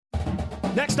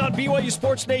Next on BYU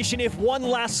Sports Nation, if one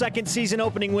last-second season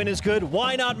opening win is good,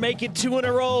 why not make it 2 in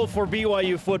a row for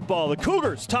BYU football? The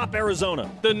Cougars top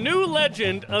Arizona. The new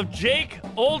legend of Jake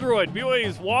Oldroyd,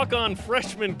 BYU's walk-on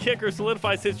freshman kicker,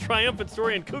 solidifies his triumphant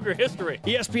story in Cougar history.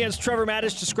 ESPN's Trevor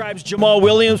Mattis describes Jamal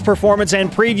Williams' performance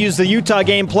and previews the Utah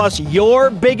game, plus your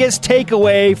biggest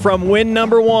takeaway from win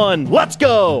number 1. Let's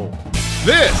go!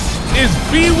 This is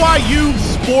BYU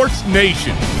Sports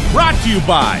Nation, brought to you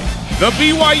by The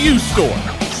BYU Store,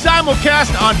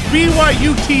 simulcast on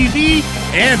BYU TV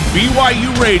and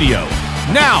BYU Radio.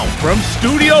 Now, from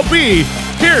Studio B,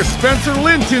 here's Spencer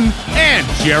Linton and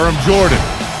Jarom Jordan.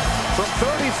 From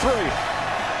 33.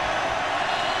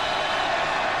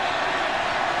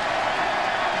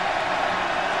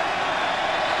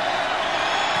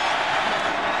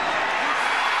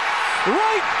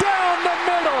 Right down the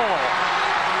middle.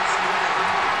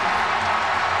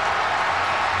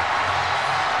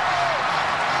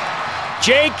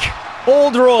 Jake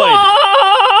Oldroyd,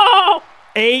 Oh!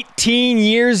 18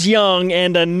 years young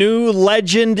and a new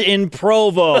legend in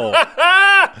Provo.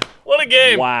 What a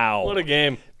game. Wow. What a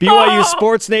game. BYU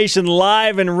Sports Nation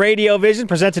live and radio vision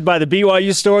presented by the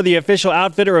BYU Store, the official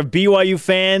outfitter of BYU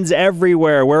fans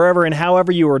everywhere, wherever and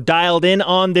however you are dialed in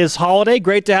on this holiday.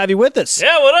 Great to have you with us.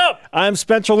 Yeah, what up? I'm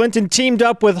Spencer Linton, teamed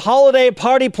up with holiday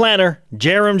party planner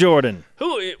Jarom Jordan.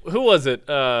 Who was it?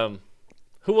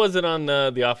 Who was it on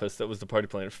The Office that was the party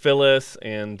planner? Phyllis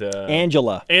and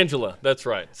Angela. Angela, that's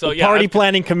right. So The party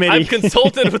planning committee. I've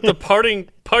consulted with the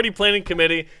party planning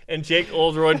committee, and Jake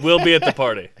Oldroyd will be at the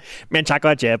party. Mint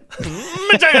chocolate chip.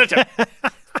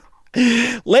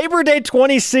 Labor Day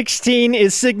 2016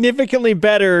 is significantly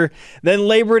better than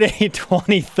Labor Day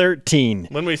 2013.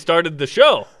 When we started the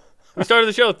show. We started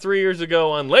the show 3 years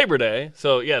ago on Labor Day.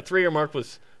 So, yeah, 3-year mark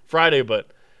was Friday. But,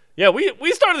 yeah,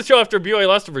 we started the show after BYU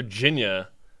lost to Virginia.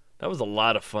 That was a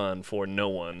lot of fun for no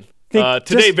one.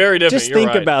 Today, very different. Just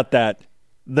think about that.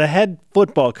 The head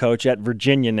football coach at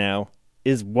Virginia now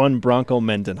is one Bronco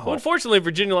Mendenhall. Well, unfortunately,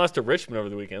 Virginia lost to Richmond over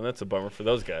the weekend. That's a bummer for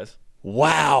those guys.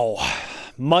 Wow.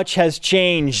 Much has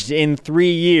changed in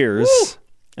 3 years. Woo!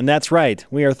 And that's right.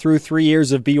 We are through 3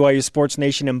 years of BYU Sports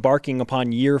Nation, embarking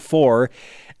upon year 4.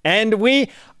 And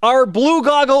our blue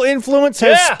goggle influence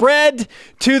has spread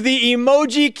to the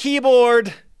emoji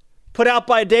keyboard put out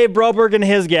by Dave Broberg and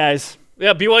his guys.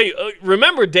 Yeah, BYU.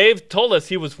 Remember, Dave told us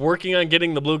he was working on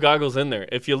getting the blue goggles in there.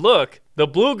 If you look, the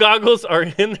blue goggles are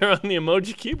in there on the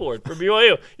emoji keyboard for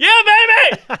BYU. Yeah,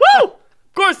 baby! Woo!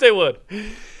 Of course they would.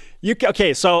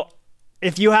 Okay, so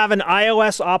if you have an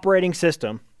iOS operating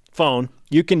system phone,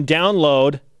 you can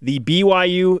download the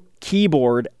BYU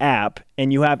keyboard app,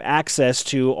 and you have access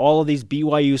to all of these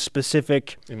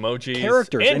BYU-specific emojis,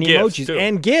 characters and emojis too.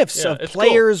 And GIFs of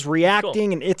players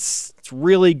reacting, and it's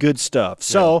really good stuff.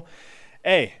 So,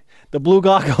 hey, the blue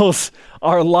goggles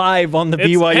are live on the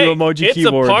BYU emoji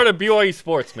keyboard. It's a part of BYU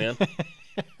sports, man.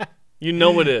 You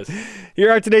know it is.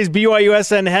 Here are today's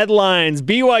BYUSN headlines.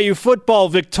 BYU football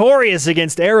victorious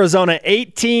against Arizona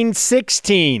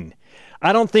 18-16.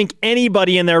 I don't think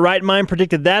anybody in their right mind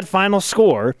predicted that final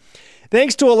score.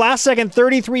 Thanks to a last-second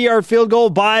 33-yard field goal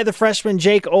by the freshman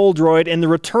Jake Oldroyd and the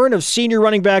return of senior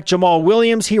running back Jamal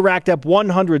Williams, he racked up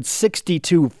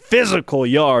 162 physical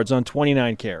yards on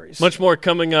 29 carries. Much more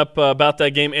coming up about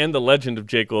that game and the legend of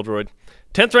Jake Oldroyd.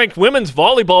 10th-ranked women's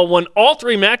volleyball won all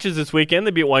 3 matches this weekend.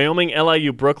 They beat Wyoming,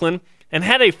 LIU, Brooklyn, and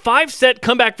had a 5-set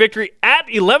comeback victory at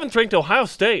 11th-ranked Ohio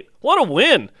State. What a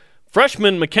win!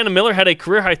 Freshman McKenna Miller had a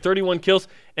career-high 31 kills,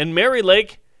 and Mary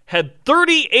Lake had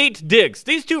 38 digs.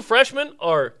 These two freshmen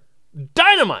are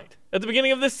dynamite at the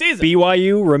beginning of this season.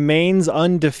 BYU remains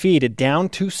undefeated, down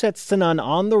 2-0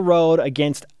 on the road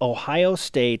against Ohio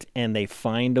State, and they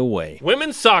find a way.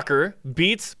 Women's soccer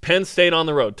beats Penn State on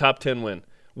the road, top 10 win.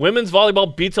 Women's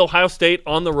volleyball beats Ohio State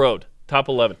on the road, top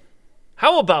 11.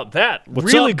 How about that?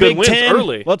 What's really up, good Big wins Ten?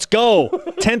 Early. Let's go.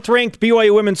 10th-ranked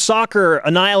BYU women's soccer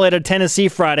annihilated Tennessee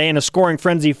Friday in a scoring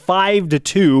frenzy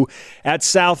 5-2 at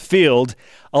Southfield.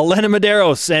 Elena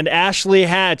Medeiros and Ashley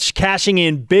Hatch cashing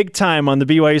in big time on the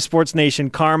BYU Sports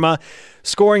Nation karma,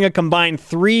 scoring a combined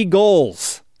 3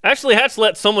 goals. Ashley Hatch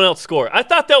let someone else score. I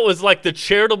thought that was like the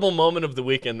charitable moment of the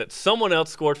weekend, that someone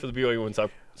else scored for the BYU women's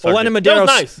soccer. Elena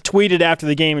Medeiros tweeted after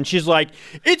the game, and she's like,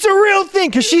 it's a real thing,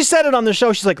 because she said it on the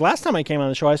show. She's like, last time I came on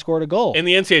the show, I scored a goal. In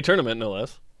the NCAA tournament, no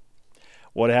less.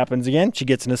 What happens again? She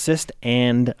gets an assist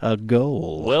and a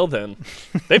goal. Well, then.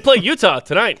 They play Utah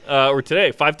tonight, or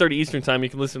today, 5:30 Eastern time. You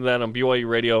can listen to that on BYU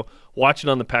Radio. Watch it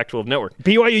on the Pac-12 Network.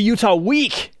 BYU Utah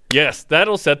week. Yes,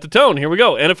 that'll set the tone. Here we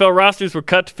go. NFL rosters were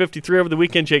cut to 53 over the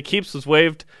weekend. Jake Heaps was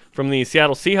waived from the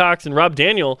Seattle Seahawks, and Rob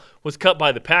Daniel was cut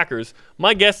by the Packers.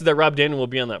 My guess is that Rob Daniel will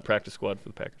be on that practice squad for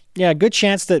the Packers. Yeah, good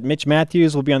chance that Mitch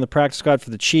Matthews will be on the practice squad for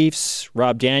the Chiefs,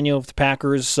 Rob Daniel of the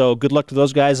Packers. So good luck to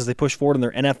those guys as they push forward in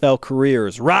their NFL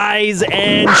careers. Rise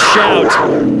and shout.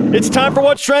 It's time for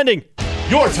What's Trending.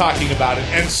 You're talking about it,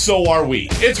 and so are we.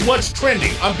 It's What's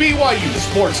Trending on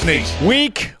BYU Sports Nation.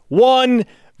 Week 1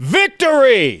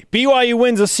 victory! BYU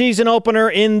wins a season opener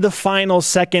in the final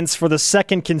seconds for the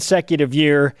second consecutive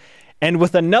year. And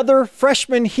with another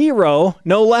freshman hero,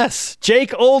 no less.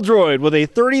 Jake Oldroyd with a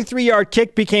 33-yard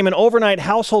kick became an overnight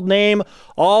household name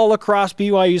all across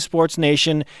BYU Sports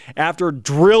Nation after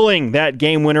drilling that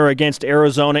game winner against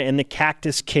Arizona in the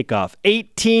Cactus Kickoff.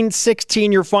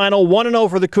 18-16 your final,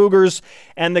 1-0 for the Cougars,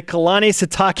 and the Kalani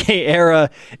Sitake era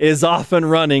is off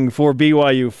and running for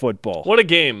BYU football. What a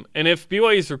game. And if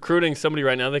BYU is recruiting somebody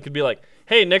right now, they could be like,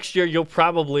 hey, next year you'll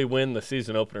probably win the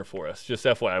season opener for us. Just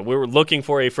FYI, we were looking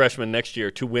for a freshman next year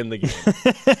to win the game.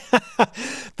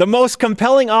 The most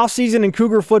compelling offseason in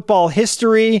Cougar football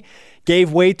history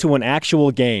gave way to an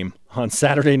actual game on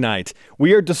Saturday night.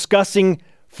 We are discussing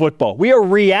football. We are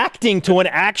reacting to an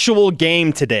actual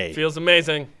game today. Feels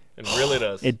amazing. It really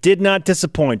does. It did not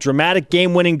disappoint. Dramatic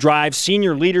game-winning drive,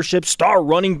 senior leadership, star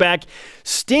running back,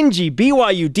 stingy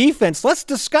BYU defense. Let's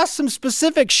discuss some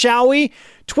specifics, shall we?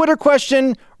 Twitter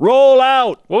question, roll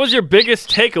out. What was your biggest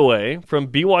takeaway from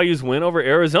BYU's win over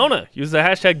Arizona? Use the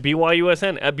hashtag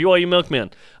BYUSN at BYU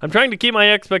Milkman. I'm trying to keep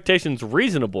my expectations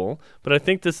reasonable, but I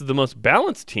think this is the most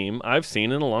balanced team I've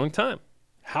seen in a long time.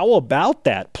 How about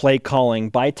that play calling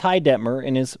by Ty Detmer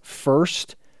in his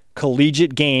first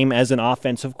collegiate game as an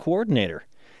offensive coordinator?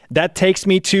 That takes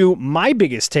me to my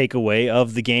biggest takeaway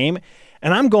of the game,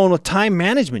 and I'm going with time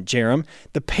management, Jarom.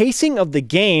 The pacing of the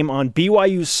game on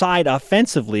BYU's side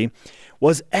offensively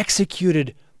was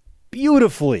executed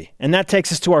beautifully, and that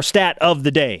takes us to our stat of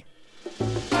the day.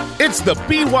 It's the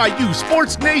BYU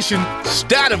Sports Nation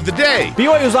stat of the day.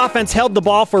 BYU's offense held the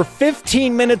ball for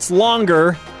 15 minutes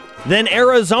longer than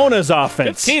Arizona's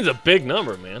offense. 15's a big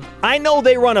number, man. I know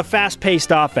they run a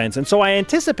fast-paced offense, and so I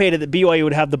anticipated that BYU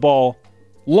would have the ball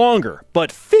longer,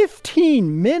 but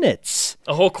 15 minutes.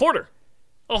 A whole quarter.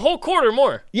 A whole quarter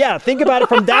more. Yeah, think about it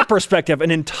from that perspective.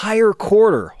 An entire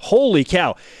quarter. Holy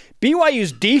cow.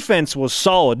 BYU's defense was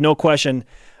solid, no question,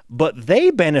 but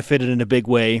they benefited in a big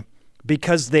way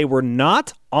because they were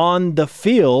not on the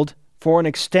field for an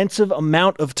extensive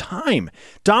amount of time.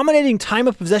 Dominating time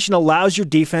of possession allows your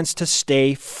defense to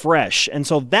stay fresh. And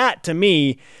so that, to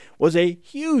me, was a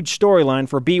huge storyline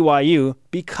for BYU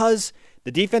because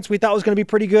the defense we thought was going to be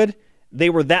pretty good, they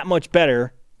were that much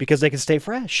better because they could stay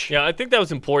fresh. Yeah, I think that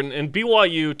was important, and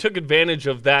BYU took advantage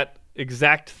of that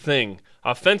exact thing.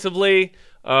 Offensively,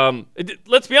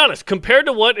 let's be honest, compared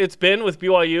to what it's been with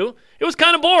BYU, it was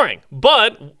kind of boring,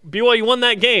 but BYU won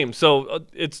that game, so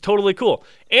it's totally cool.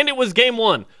 And it was game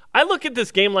one. I look at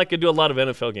this game like I do a lot of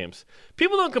NFL games.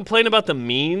 People don't complain about the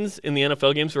means in the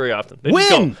NFL games very often. They just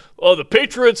go, oh, the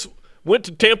Patriots went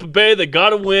to Tampa Bay, they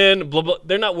got to win, blah, blah.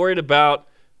 They're not worried about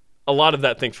a lot of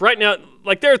that things. Right now,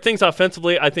 like there are things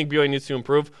offensively I think BYU needs to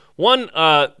improve. One,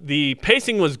 the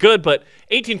pacing was good, but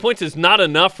 18 points is not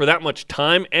enough for that much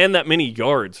time and that many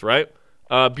yards, right?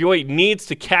 BYU needs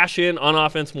to cash in on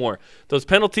offense more. Those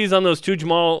penalties on those two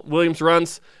Jamal Williams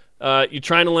runs, you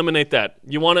try and eliminate that.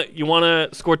 You want to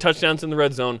score touchdowns in the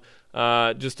red zone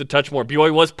just a touch more.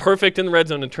 BYU was perfect in the red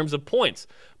zone in terms of points.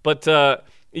 But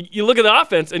you look at the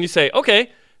offense and you say,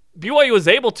 okay, BYU was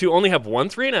able to only have 1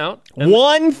 3-and-out.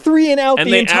 One 3-and-out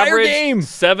the entire game.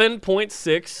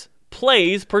 7.6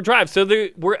 plays per drive. So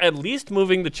they were at least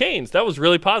moving the chains. That was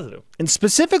really positive. And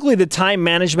specifically the time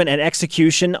management and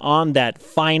execution on that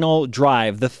final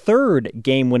drive, the third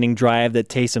game-winning drive that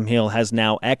Taysom Hill has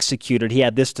now executed. He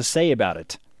had this to say about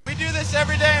it. We do this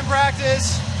every day in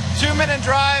practice, 2-minute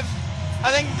drive.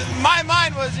 I think my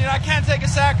mind was, I can't take a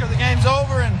sack or the game's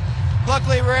over, and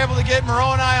luckily we were able to get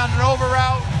Moroni on an over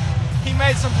route. He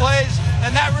made some plays,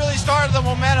 and that really started the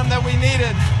momentum that we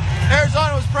needed.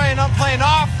 Arizona was playing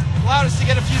off, allowed us to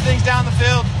get a few things down the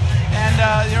field, and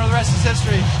the rest is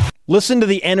history. Listen to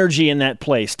the energy in that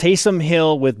place. Taysom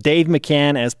Hill with Dave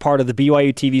McCann as part of the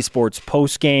BYU TV Sports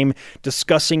postgame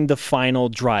discussing the final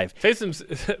drive. Taysom's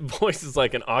voice is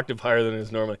like an octave higher than it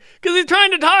is normally because he's trying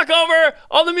to talk over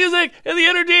all the music and the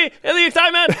energy and the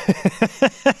excitement.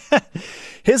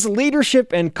 His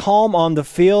leadership and calm on the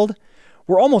field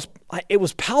were it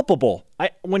was palpable.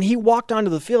 When he walked onto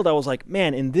the field, I was like,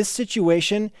 man, in this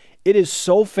situation, it is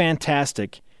so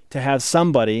fantastic to have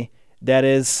somebody that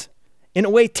is in a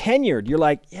way, tenured. You're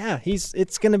like, yeah,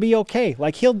 it's going to be okay.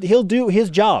 Like, he'll do his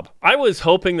job. I was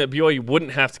hoping that BYU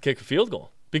wouldn't have to kick a field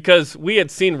goal because we had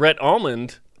seen Rhett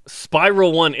Almond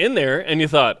spiral one in there, and you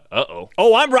thought, uh-oh.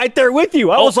 Oh, I'm right there with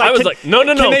you. I was like, no.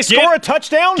 Can they score a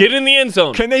touchdown? Get in the end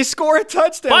zone. Can they score a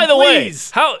touchdown, By the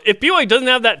please? way, if BYU doesn't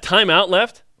have that timeout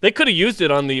left, they could have used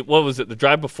it on the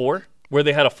drive before, where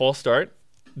they had a false start,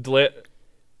 delay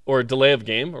of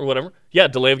game or whatever. Yeah,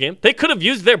 delay of game. They could have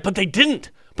used it there, but they didn't.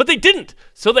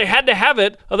 So they had to have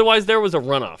it. Otherwise, there was a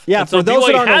runoff. Yeah, so for those BYU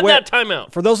that aren't had aware, that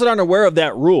timeout. For those that aren't aware of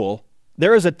that rule,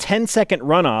 there is a 10-second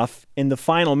runoff in the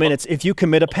final minutes if you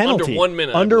commit a penalty. Under 1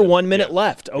 minute. Under 1 minute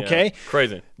left, okay? Yeah,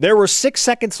 crazy. There were 6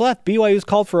 seconds left. BYU's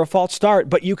called for a false start,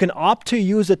 but you can opt to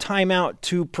use a timeout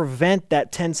to prevent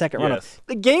that 10-second runoff.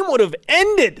 The game would have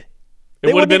ended.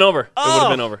 It would have been over. It would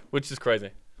have been over, which is crazy.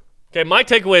 Okay, my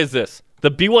takeaway is this.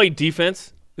 The BYU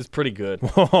defense is pretty good.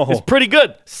 Whoa. It's pretty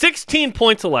good. 16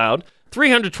 points allowed,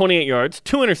 328 yards,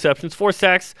 2 interceptions, 4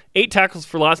 sacks, 8 tackles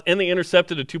for loss, and they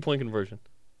intercepted a 2-point conversion.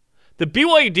 The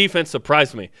BYU defense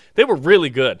surprised me. They were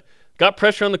really good. Got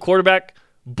pressure on the quarterback.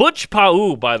 Butch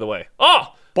Pau, by the way.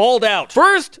 Oh! Balled out.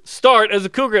 First start as a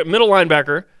Cougar at middle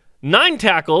linebacker. 9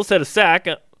 tackles, had a sack,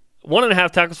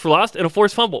 1.5 tackles for loss, and a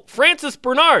forced fumble. Francis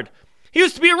Bernard. He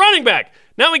used to be a running back.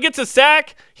 Now he gets a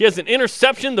sack. He has an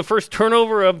interception, the first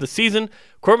turnover of the season.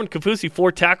 Corbin Kafusi,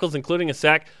 4 tackles, including a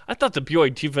sack. I thought the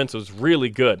BYU defense was really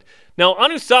good. Now,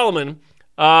 Anu Solomon,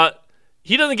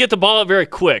 he doesn't get the ball out very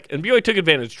quick, and BYU took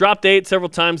advantage. Dropped 8 several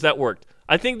times. That worked.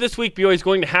 I think this week BYU is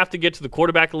going to have to get to the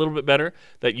quarterback a little bit better.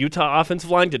 That Utah offensive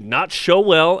line did not show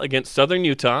well against Southern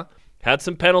Utah. Had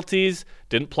some penalties,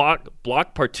 didn't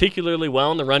block particularly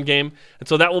well in the run game, and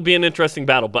so that will be an interesting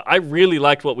battle. But I really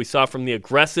liked what we saw from the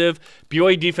aggressive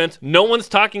BYU defense. No one's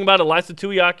talking about Elisa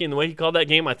Tuiaki and the way he called that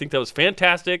game. I think that was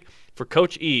fantastic for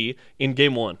Coach E in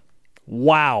Game 1.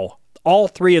 Wow. All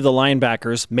 3 of the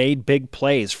linebackers made big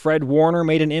plays. Fred Warner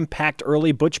made an impact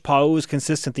early. Butch Pau was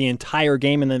consistent the entire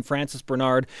game, and then Francis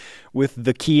Bernard with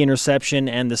the key interception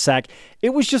and the sack.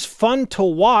 It was just fun to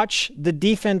watch the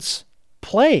defense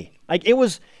play. Like, it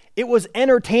was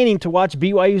entertaining to watch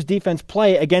BYU's defense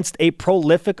play against a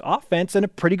prolific offense and a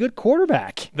pretty good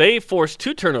quarterback. They forced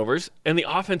 2 turnovers, and the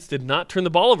offense did not turn the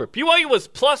ball over. BYU was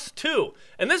 +2,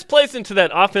 and this plays into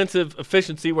that offensive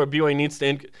efficiency where BYU needs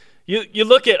to You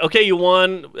look at, okay, you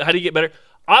won. How do you get better?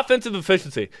 Offensive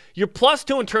efficiency. You're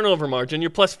 +2 in turnover margin.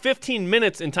 You're +15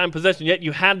 minutes in time possession, yet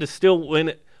you had to still win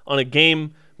it on a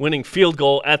game-winning field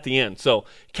goal at the end. So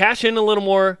cash in a little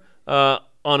more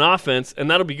on offense, and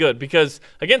that'll be good. Because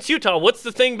against Utah, what's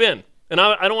the thing been? And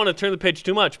I don't want to turn the page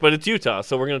too much, but it's Utah,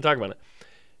 so we're going to talk about it.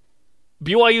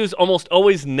 BYU is almost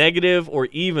always negative or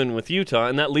even with Utah,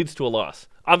 and that leads to a loss.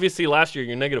 Obviously, last year,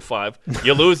 you're -5.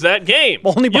 You lose that game.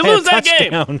 Only by you lose a that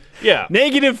touchdown. game. Yeah.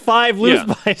 -5, lose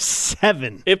by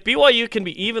 7. If BYU can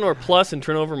be even or plus in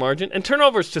turnover margin, and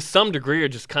turnovers to some degree are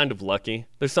just kind of lucky.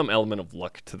 There's some element of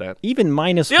luck to that. Even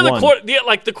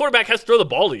 -1. The quarterback has to throw the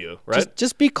ball to you, right?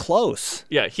 Just be close.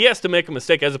 Yeah, he has to make a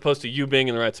mistake as opposed to you being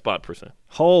in the right spot, per se.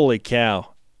 Holy cow.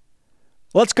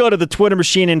 Let's go to the Twitter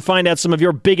machine and find out some of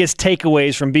your biggest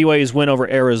takeaways from BYU's win over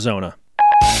Arizona.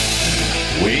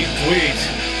 Tweet.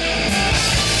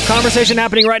 Conversation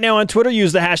happening right now on Twitter.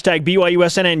 Use the hashtag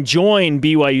BYUSN and join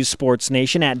BYU Sports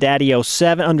Nation. At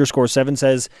Daddio7_7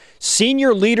 says,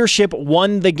 senior leadership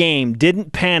won the game.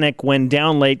 Didn't panic when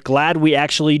down late. Glad we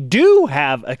actually do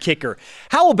have a kicker.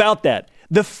 How about that?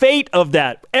 The fate of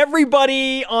that.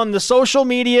 Everybody on the social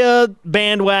media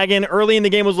bandwagon early in the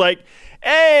game was like,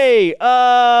 hey,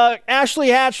 Ashley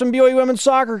Hatch from BYU Women's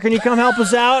Soccer, can you come help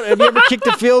us out? Have you ever kicked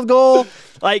a field goal?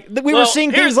 Like, we were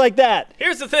seeing things like that.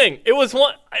 Here's the thing. It was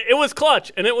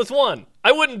clutch, and it was one.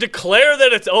 I wouldn't declare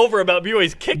that it's over about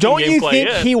BYU's kicking Don't game you play think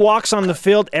yet. He walks on the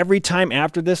field every time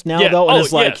after this now, Yeah. though? And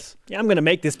it's like, yes. yeah, I'm going to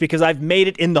make this because I've made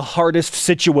it in the hardest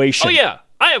situation. Oh, yeah.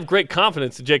 I have great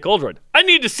confidence in Jake Oldroyd. I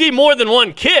need to see more than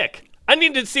one kick. I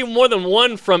need to see more than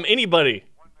one from anybody.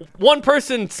 One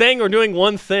person saying or doing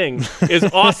one thing is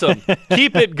awesome.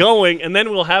 Keep it going, and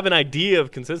then we'll have an idea of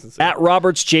consistency. At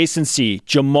Roberts Jason C.,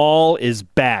 Jamal is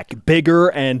back, bigger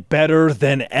and better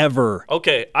than ever.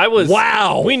 Okay,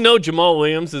 Wow. We know Jamal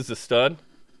Williams is a stud.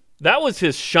 That was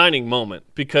his shining moment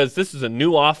because this is a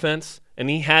new offense, and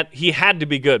he had to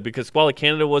be good because Squally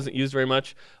Canada wasn't used very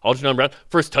much. Algernon Brown,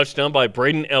 first touchdown by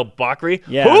Braden El Bakri.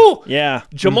 Yeah. Who? Yeah.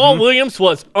 Jamal Williams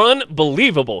was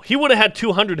unbelievable. He would have had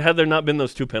 200 had there not been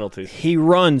those 2 penalties. He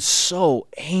runs so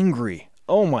angry.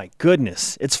 Oh, my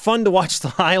goodness. It's fun to watch the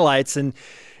highlights, and,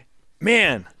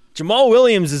 man, Jamal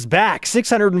Williams is back.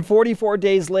 644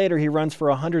 days later, he runs for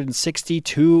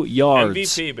 162 yards.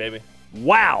 MVP, baby.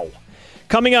 Wow.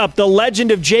 Coming up, the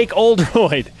legend of Jake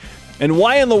Oldroyd and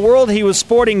why in the world he was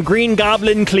sporting Green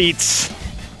Goblin cleats.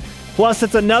 Plus,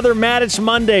 it's another Match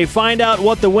Monday. Find out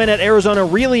what the win at Arizona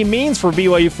really means for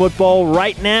BYU football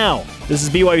right now. This is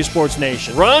BYU Sports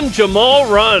Nation. Run, Jamal,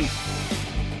 run.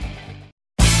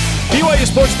 BYU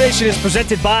Sports Nation is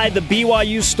presented by the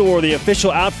BYU Store, the official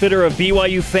outfitter of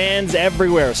BYU fans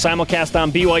everywhere. Simulcast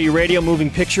on BYU Radio, moving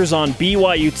pictures on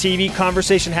BYU TV.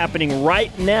 Conversation happening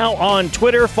right now on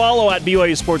Twitter. Follow at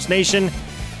BYU Sports Nation.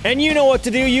 And you know what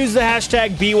to do. Use the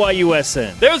hashtag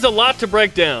BYUSN. There's a lot to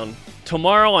break down.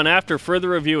 Tomorrow on After Further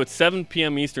Review at 7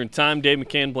 p.m. Eastern Time, Dave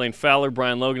McCann, Blaine Fowler,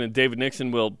 Brian Logan, and David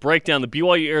Nixon will break down the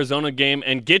BYU-Arizona game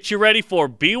and get you ready for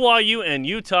BYU and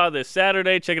Utah this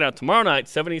Saturday. Check it out tomorrow night,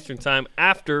 7 Eastern Time,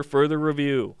 After Further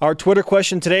Review. Our Twitter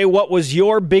question today, what was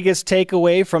your biggest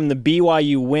takeaway from the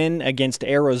BYU win against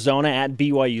Arizona? At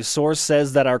BYU Source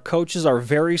says that our coaches are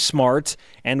very smart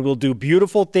and will do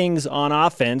beautiful things on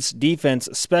offense, defense,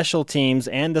 special teams,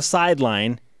 and the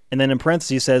sideline. And then in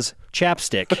parentheses says,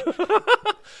 chapstick.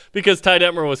 Because Ty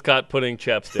Detmer was caught putting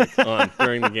chapstick on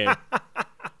during the game.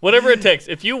 Whatever it takes.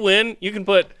 If you win, you can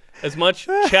put as much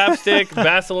chapstick,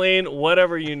 Vaseline,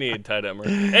 whatever you need, Ty Detmer.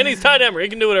 And he's Ty Detmer. He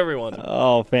can do whatever he wants.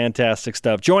 Oh, fantastic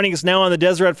stuff. Joining us now on the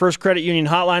Deseret First Credit Union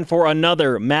Hotline for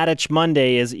another Match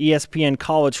Monday is ESPN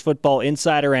college football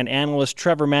insider and analyst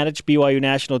Trevor Matich, BYU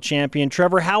national champion.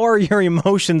 Trevor, how are your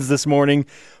emotions this morning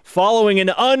following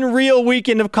an unreal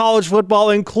weekend of college football,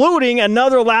 including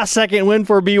another last-second win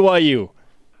for BYU?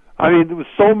 I mean, there was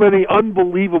so many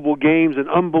unbelievable games and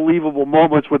unbelievable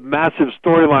moments with massive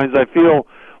storylines. I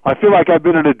feel like I've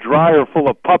been in a dryer full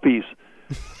of puppies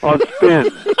on spin.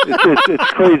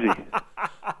 It's crazy.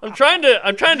 I'm trying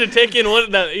to take in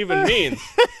what that even means.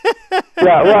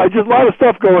 Yeah, well, just a lot of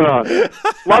stuff going on. A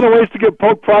lot of ways to get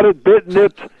poked, prodded, bit,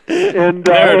 nipped, and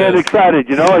excited.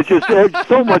 You know, there's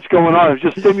so much going on. It's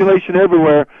just stimulation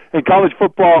everywhere, and college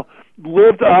football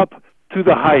lived up to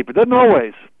the hype. It doesn't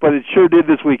always, but it sure did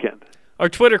this weekend. Our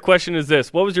Twitter question is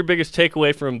this: what was your biggest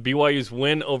takeaway from BYU's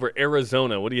win over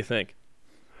Arizona? What do you think?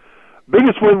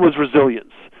 Biggest win was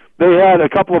resilience. They had a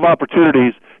couple of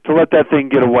opportunities to let that thing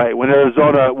get away when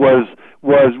Arizona was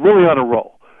really on a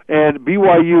roll. And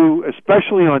BYU,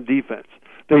 especially on defense,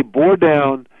 they bore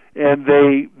down and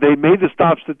they made the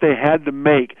stops that they had to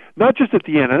make, not just at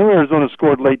the end. I know Arizona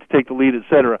scored late to take the lead, et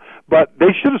cetera, but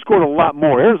they should have scored a lot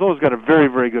more. Arizona's got a very,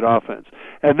 very good offense.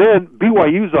 And then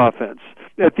BYU's offense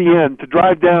at the end to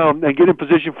drive down and get in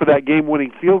position for that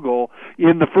game-winning field goal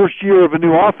in the first year of a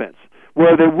new offense,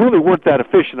 where they really weren't that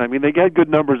efficient. I mean, they got good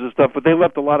numbers and stuff, but they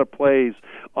left a lot of plays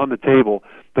on the table.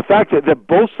 The fact that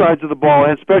both sides of the ball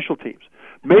and special teams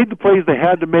made the plays they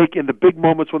had to make in the big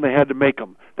moments when they had to make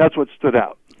them, that's what stood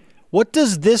out. What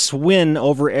does this win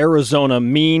over Arizona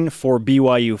mean for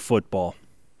BYU football?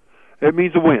 It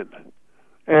means a win.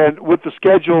 And with the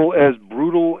schedule as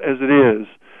brutal as it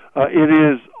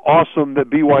is awesome that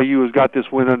BYU has got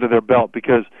this win under their belt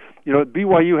because, you know,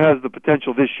 BYU has the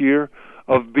potential this year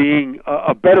of being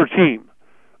a better team,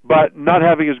 but not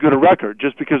having as good a record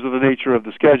just because of the nature of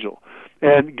the schedule.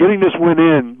 And getting this win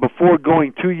in before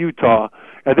going to Utah,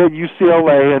 and then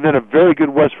UCLA, and then a very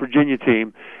good West Virginia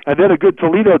team, and then a good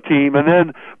Toledo team, and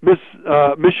then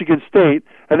Michigan State,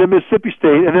 and then Mississippi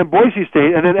State, and then Boise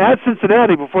State, and then at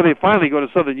Cincinnati before they finally go to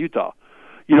Southern Utah.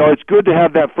 You know, it's good to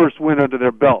have that first win under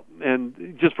their belt,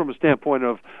 and just from a standpoint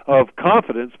of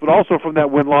confidence, but also from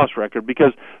that win-loss record,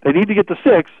 because they need to get to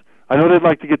 6. I know they'd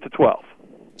like to get to 12.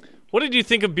 What did you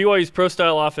think of BYU's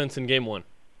pro-style offense in Game 1?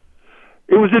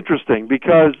 It was interesting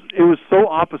because it was so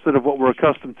opposite of what we're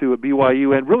accustomed to at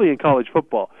BYU and really in college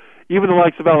football. Even the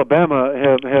likes of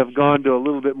Alabama have gone to a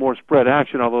little bit more spread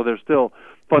action, although they're still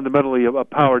fundamentally a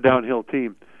power downhill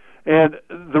team. And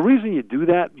the reason you do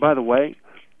that, by the way,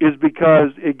 is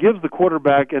because it gives the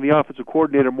quarterback and the offensive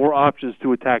coordinator more options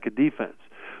to attack a defense.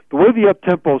 The way the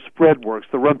up-tempo spread works,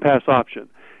 the run-pass option,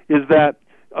 is that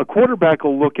a quarterback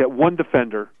will look at one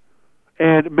defender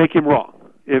and make him wrong.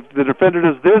 If the defender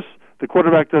does this, the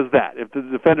quarterback does that. If the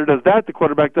defender does that, the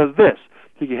quarterback does this.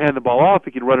 He can hand the ball off,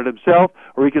 he can run it himself,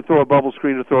 or he can throw a bubble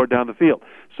screen or throw it down the field.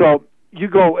 So you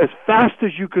go as fast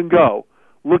as you can go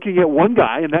looking at one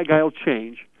guy, and that guy will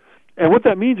change. And what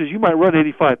that means is you might run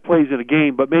 85 plays in a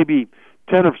game, but maybe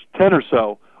 10 or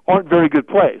so aren't very good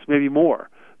plays, maybe more,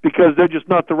 because they're just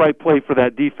not the right play for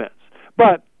that defense.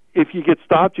 But if you get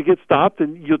stopped,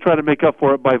 and you'll try to make up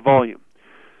for it by volume.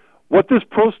 What this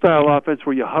pro-style offense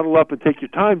where you huddle up and take your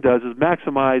time does is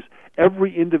maximize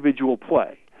every individual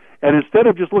play. And instead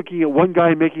of just looking at one guy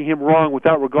and making him wrong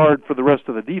without regard for the rest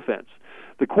of the defense,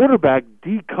 the quarterback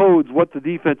decodes what the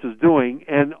defense is doing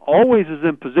and always is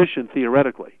in position,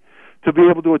 theoretically, to be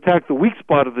able to attack the weak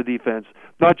spot of the defense,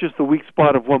 not just the weak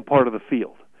spot of one part of the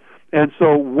field. And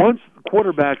so once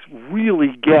quarterbacks really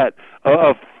get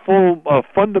a full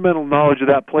fundamental knowledge of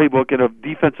that playbook and of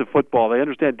defensive football, they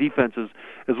understand defenses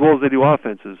as well as they do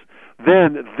offenses,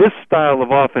 then this style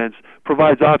of offense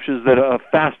provides options that a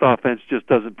fast offense just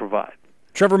doesn't provide.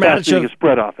 Trevor Maddich a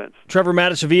spread offense. Trevor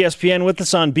Maddich of ESPN with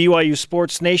us on BYU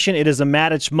Sports Nation. It is a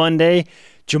Maddich Monday.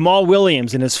 Jamal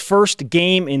Williams in his first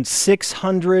game in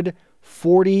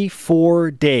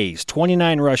 644 days.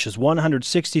 29 rushes,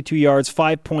 162 yards,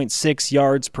 5.6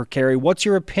 yards per carry. What's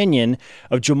your opinion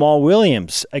of Jamal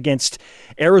Williams against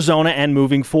Arizona and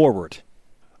moving forward?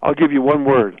 I'll give you one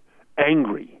word.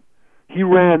 Angry. He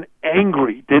ran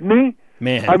angry, didn't he?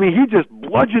 Man. I mean, he just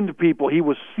bludgeoned people. He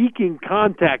was seeking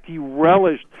contact. He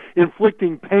relished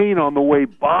inflicting pain on the way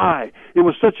by. It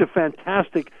was such a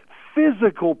fantastic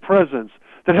physical presence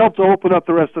that helped to open up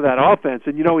the rest of that offense.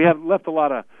 And, he had left a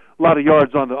lot of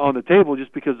yards on the table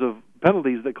just because of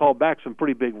penalties that called back some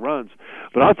pretty big runs.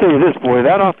 But I'll tell you this, boy,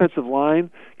 that offensive line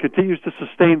continues to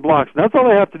sustain blocks. And that's all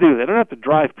they have to do. They don't have to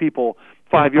drive people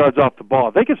 5 yards off the ball.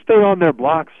 If they can stay on their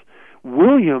blocks,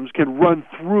 Williams can run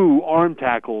through arm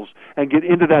tackles and get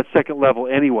into that second level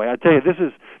anyway. I tell you, this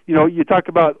is, you talk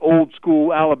about old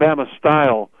school Alabama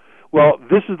style. Well,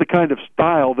 this is the kind of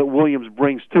style that Williams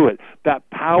brings to it. That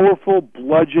powerful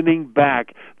bludgeoning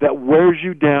back that wears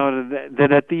you down, and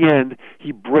then at the end,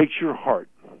 he breaks your heart.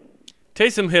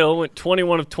 Taysom Hill went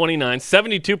 21 of 29,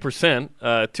 72%,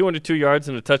 202 yards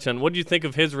and a touchdown. What do you think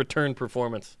of his return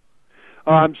performance?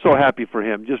 I'm so happy for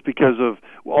him just because of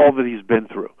all that he's been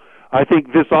through. I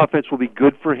think this offense will be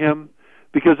good for him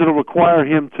because it'll require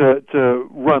him to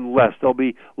run less. There'll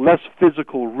be less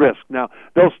physical risk. Now,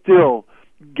 they'll still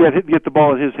get the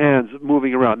ball in his hands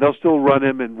moving around. They'll still run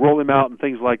him and roll him out and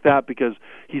things like that because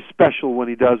he's special when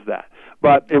he does that.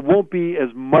 But it won't be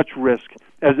as much risk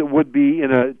as it would be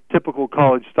in a typical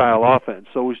college-style offense.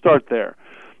 So we start there.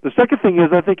 The second thing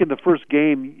is I think in the first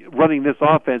game running this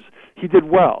offense, he did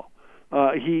well.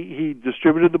 He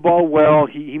distributed the ball well.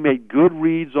 He made good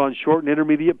reads on short and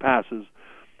intermediate passes.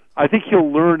 I think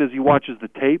he'll learn as he watches the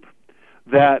tape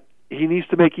that he needs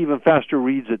to make even faster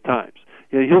reads at times.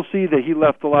 He'll see that he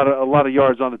left a lot of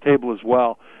yards on the table as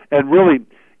well. And really,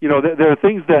 there are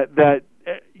things that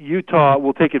Utah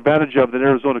will take advantage of that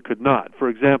Arizona could not. For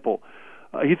example,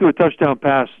 he threw a touchdown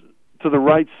pass to the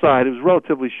right side. It was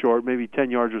relatively short, maybe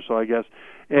 10 yards or so, I guess.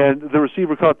 And the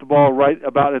receiver caught the ball right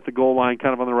about at the goal line,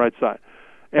 kind of on the right side.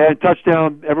 And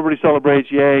touchdown, everybody celebrates,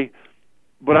 yay.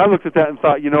 But I looked at that and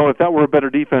thought, if that were a better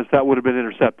defense, that would have been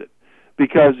intercepted.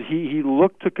 Because he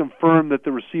looked to confirm that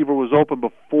the receiver was open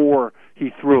before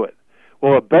he threw it.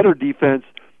 Well, a better defense,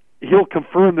 he'll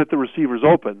confirm that the receiver's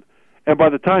open, and by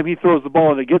the time he throws the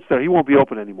ball and it gets there, he won't be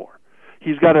open anymore.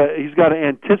 He's got to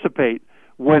anticipate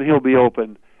when he'll be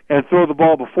open and throw the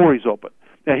ball before he's open.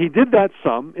 Now, he did that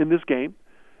some in this game,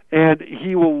 and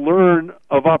he will learn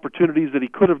of opportunities that he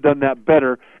could have done that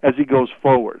better as he goes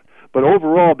forward. But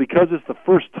overall, because it's the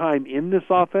first time in this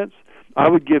offense, I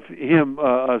would give him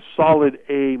a solid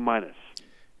A-.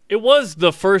 It was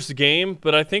the first game,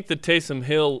 but I think that Taysom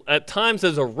Hill, at times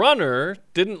as a runner,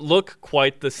 didn't look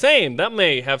quite the same. That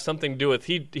may have something to do with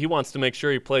he wants to make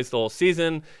sure he plays the whole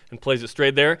season and plays it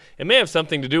straight there. It may have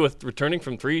something to do with returning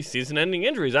from 3 season-ending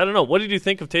injuries. I don't know. What did you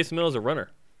think of Taysom Hill as a runner?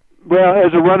 Well,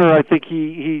 as a runner, I think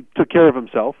he took care of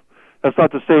himself. That's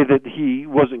not to say that he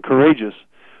wasn't courageous,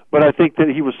 but I think that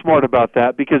he was smart about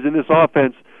that because in this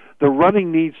offense, the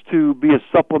running needs to be a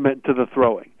supplement to the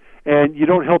throwing. And you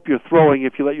don't help your throwing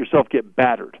if you let yourself get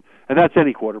battered. And that's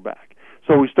any quarterback.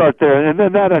 So we start there. And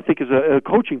then that, I think, is a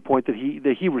coaching point that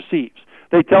he receives.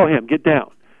 They tell him, get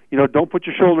down. Don't put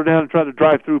your shoulder down and try to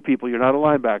drive through people. You're not a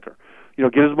linebacker.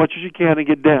 Get as much as you can and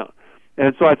get down.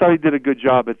 And so I thought he did a good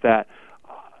job at that.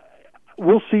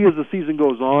 We'll see as the season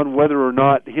goes on whether or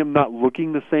not him not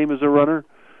looking the same as a runner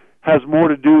has more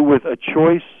to do with a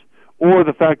choice or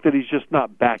the fact that he's just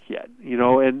not back yet.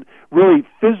 And really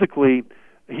physically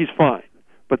he's fine.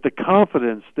 But the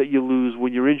confidence that you lose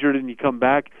when you're injured and you come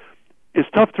back is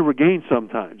tough to regain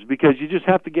sometimes because you just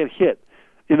have to get hit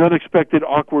in unexpected,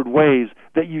 awkward ways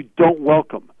that you don't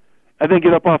welcome. And then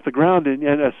get up off the ground and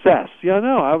assess. Yeah,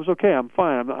 no, I was okay. I'm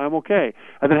fine. I'm okay.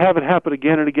 And then have it happen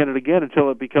again and again and again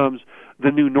until it becomes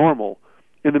the new normal.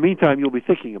 In the meantime, you'll be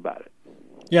thinking about it.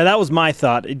 Yeah, that was my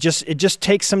thought. It just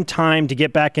takes some time to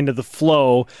get back into the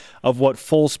flow of what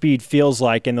full speed feels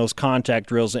like in those contact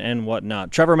drills and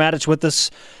whatnot. Trevor Maddich with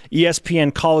us,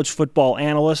 ESPN college football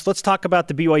analyst. Let's talk about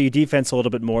the BYU defense a little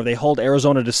bit more. They hold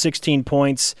Arizona to 16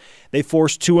 points. They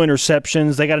forced 2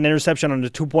 interceptions. They got an interception on a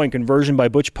 2-point conversion by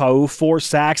Butch Pau, 4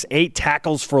 sacks, 8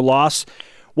 tackles for loss.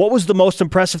 What was the most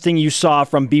impressive thing you saw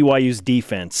from BYU's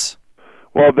defense?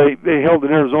 Well, they held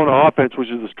an Arizona offense, which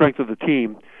is the strength of the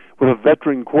team, with a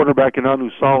veteran quarterback in Anu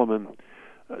Solomon,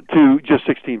 to just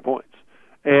 16 points.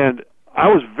 And I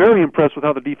was very impressed with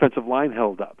how the defensive line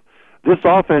held up. This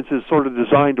offense is sort of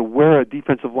designed to wear a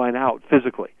defensive line out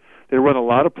physically. They run a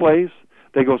lot of plays.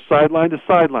 They go sideline to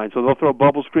sideline. So they'll throw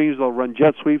bubble screens, they'll run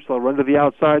jet sweeps, they'll run to the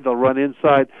outside, they'll run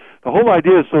inside. The whole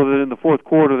idea is so that in the fourth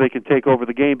quarter they can take over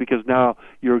the game because now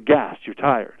you're gassed, you're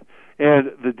tired.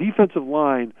 And the defensive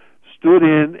line stood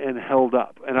in and held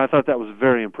up, and I thought that was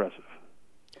very impressive.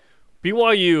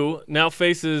 BYU now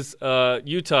faces a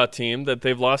Utah team that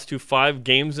they've lost to 5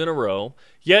 games in a row.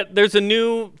 Yet there's a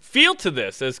new feel to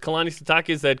this, as Kalani Sitake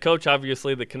is the head coach,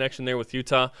 obviously the connection there with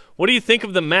Utah. What do you think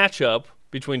of the matchup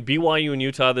between BYU and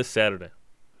Utah this Saturday?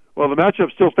 Well, the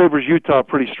matchup still favors Utah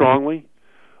pretty strongly,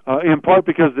 in part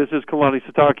because this is Kalani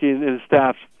Sitake and his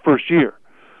staff's first year.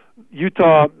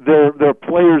 Utah, their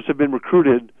players have been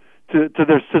recruited to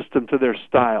their system, to their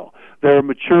style. They're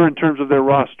mature in terms of their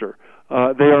roster.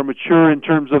 They are mature in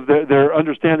terms of their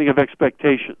understanding of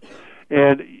expectations.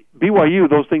 And BYU,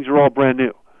 those things are all brand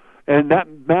new. And that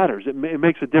matters. It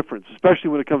makes a difference, especially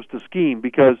when it comes to scheme,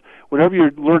 because whenever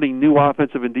you're learning new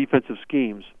offensive and defensive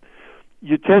schemes,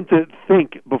 you tend to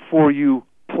think before you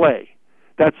play.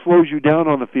 That slows you down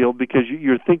on the field because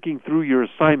you're thinking through your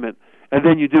assignment, and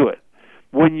then you do it.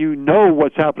 When you know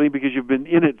what's happening because you've been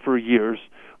in it for years,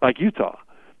 like Utah,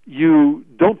 you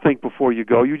don't think before you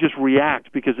go. You just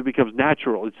react because it becomes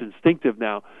natural. It's instinctive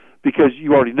now because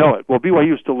you already know it. Well,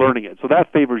 BYU is still learning it, so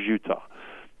that favors Utah.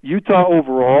 Utah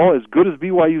overall, as good as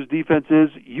BYU's defense is,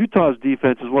 Utah's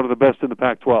defense is one of the best in the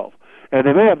Pac-12. And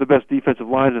they may have the best defensive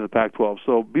line in the Pac-12.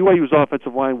 So BYU's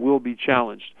offensive line will be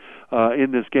challenged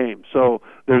in this game. So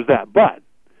there's that. But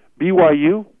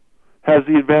BYU has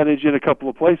the advantage in a couple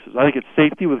of places. I think it's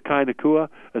safety with Kai Nakua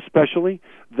especially.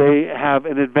 They have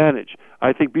an advantage.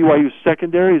 I think BYU's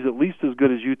secondary is at least as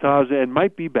good as Utah's and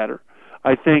might be better.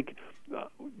 I think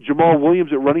Jamal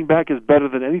Williams at running back is better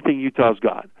than anything Utah's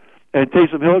got. And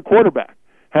Taysom Hill at quarterback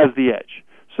has the edge.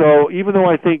 So even though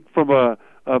I think from a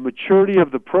maturity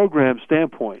of the program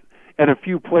standpoint and a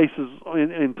few places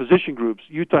in position groups,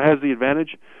 Utah has the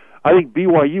advantage, I think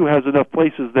BYU has enough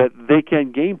places that they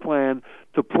can game plan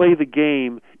to play the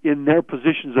game in their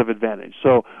positions of advantage.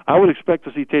 So I would expect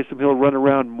to see Taysom Hill run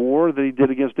around more than he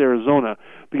did against Arizona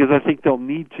because I think they'll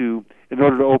need to in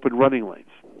order to open running lanes.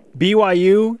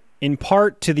 BYU, in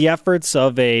part to the efforts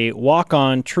of a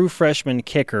walk-on true freshman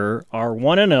kicker, are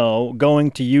 1-0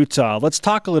 going to Utah. Let's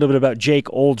talk a little bit about Jake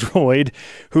Oldroyd,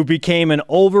 who became an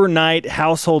overnight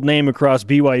household name across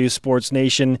BYU Sports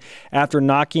Nation after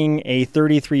knocking a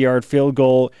 33-yard field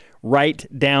goal right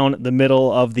down the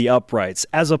middle of the uprights.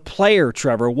 As a player,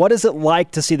 Trevor, what is it like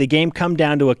to see the game come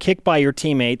down to a kick by your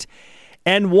teammate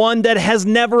and one that has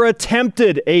never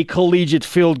attempted a collegiate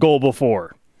field goal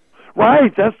before?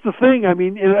 Right, that's the thing. I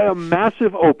mean, in a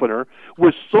massive opener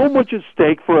with so much at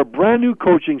stake for a brand new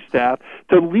coaching staff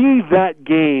to leave that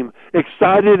game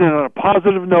excited and on a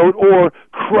positive note or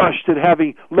crushed at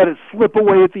having let it slip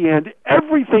away at the end,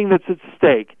 everything that's at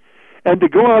stake. And to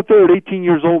go out there at 18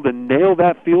 years old and nail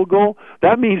that field goal,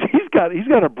 that means he's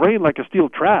got a brain like a steel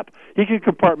trap. He can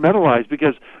compartmentalize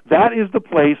because that is the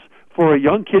place for a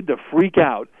young kid to freak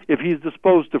out if he's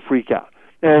disposed to freak out.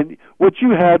 And what you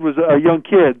had was a young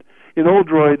kid in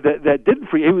Oldroyd that didn't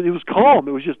freak. It was calm.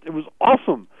 It was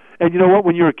awesome. And you know what?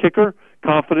 When you're a kicker,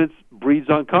 confidence breeds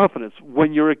on confidence.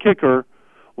 When you're a kicker,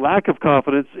 lack of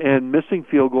confidence and missing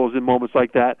field goals in moments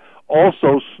like that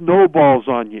also snowballs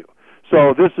on you.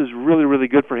 So this is really, really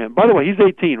good for him. By the way, he's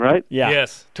 18, right? Yeah.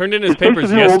 Yes. Turned in his is papers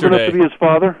Taysom Hill old enough yesterday. to be his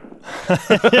father?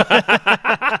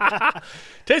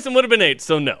 Taysom would have been 8,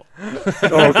 so no.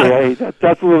 Oh, okay,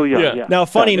 that's a little young. Yeah. Yeah. Now,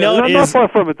 funny note not is far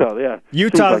from it though.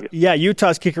 Yeah.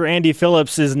 Utah's kicker Andy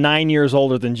Phillips is 9 years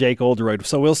older than Jake Oldroyd,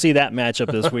 so we'll see that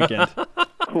matchup this weekend.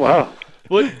 Wow.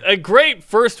 Well, a great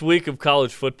first week of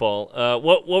college football.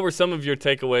 What were some of your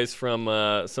takeaways from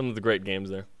some of the great games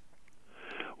there?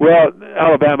 Well,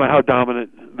 Alabama, how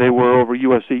dominant they were over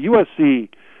USC. USC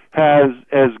has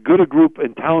as good a group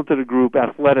and talented a group,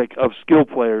 athletic, of skill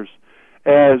players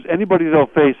as anybody they'll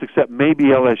face except maybe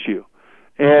LSU,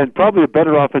 and probably a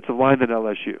better offensive line than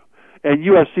LSU. And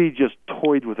USC just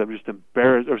toyed with them,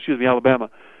 Alabama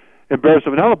embarrassed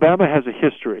them. And Alabama has a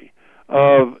history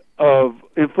of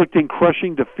inflicting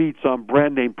crushing defeats on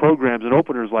brand-name programs and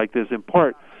openers like this, in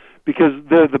part because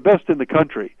they're the best in the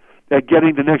country at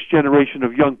getting the next generation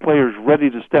of young players ready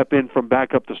to step in from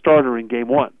backup to starter in game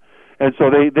one. And so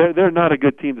they're not a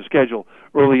good team to schedule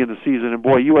early in the season. And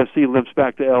boy, USC limps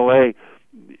back to L.A.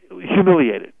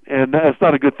 humiliated. and that's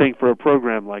not a good thing for a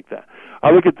program like that.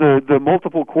 I look at the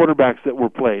multiple quarterbacks that were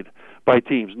played by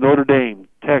teams: Notre Dame,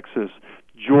 Texas,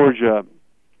 Georgia,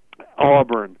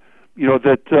 Auburn.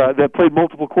 That played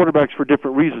multiple quarterbacks for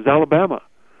different reasons. Alabama,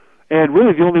 and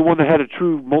really the only one that had a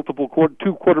true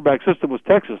two quarterback system was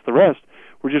Texas. The rest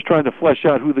were just trying to flesh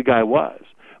out who the guy was.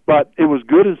 But it was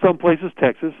good in some places,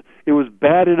 Texas. It was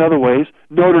bad in other ways.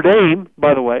 Notre Dame,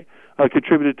 by the way,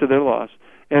 contributed to their loss.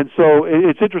 And so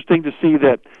it's interesting to see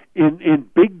that in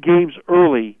big games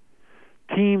early,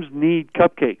 teams need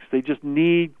cupcakes. They just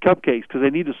need cupcakes because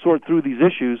they need to sort through these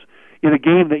issues in a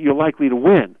game that you're likely to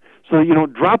win, so that you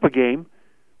don't drop a game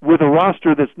with a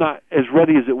roster that's not as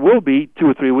ready as it will be 2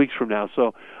 or 3 weeks from now.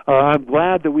 So I'm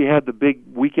glad that we had the big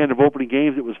weekend of opening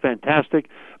games. It was fantastic,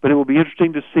 but it will be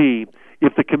interesting to see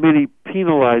if the committee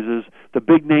penalizes the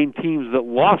big-name teams that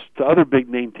lost to other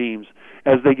big-name teams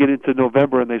as they get into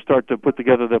November and they start to put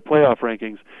together their playoff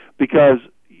rankings, because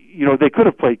they could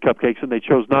have played cupcakes and they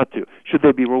chose not to. Should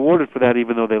they be rewarded for that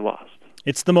even though they lost?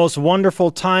 It's the most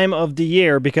wonderful time of the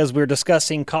year because we're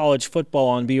discussing college football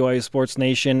on BYU Sports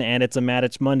Nation, and it's a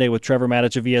Mattich Monday with Trevor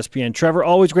Mattich of ESPN. Trevor,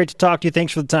 always great to talk to you.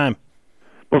 Thanks for the time.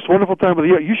 Most wonderful time of the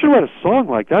year. You should write a song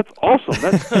like that. That's awesome.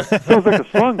 That sounds like a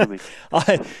song to me.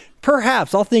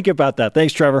 Perhaps. I'll think about that.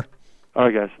 Thanks, Trevor. All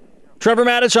right, guys. Trevor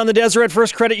Mattich on the Deseret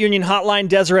First Credit Union Hotline.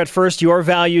 Deseret First, your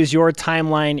values, your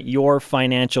timeline, your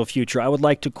financial future. I would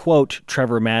like to quote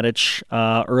Trevor Mattich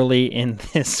early in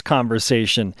this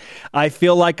conversation. I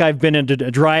feel like I've been in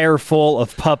a dryer full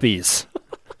of puppies.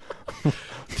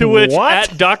 To which,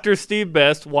 What? at Dr. Steve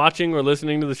Best, watching or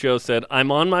listening to the show, said,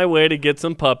 I'm on my way to get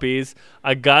some puppies.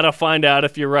 I got to find out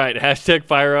if you're right. #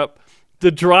 fire up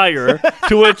the dryer.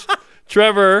 To which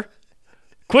Trevor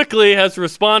quickly has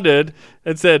responded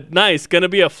and said, nice, going to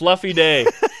be a fluffy day.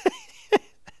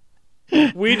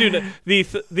 We do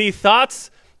the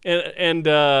thoughts and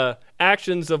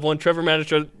actions of one Trevor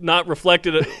Mattich are not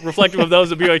reflective of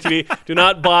those of BYU TV. Do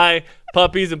not buy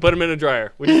puppies and put them in a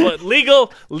dryer. We just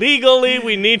legally,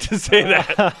 we need to say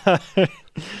that.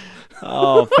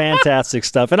 Oh, fantastic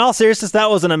stuff. In all seriousness, that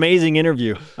was an amazing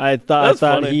interview. I thought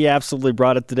funny. he absolutely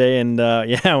brought it today, and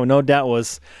no doubt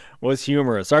was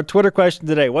humorous. Our Twitter question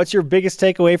today: what's your biggest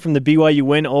takeaway from the BYU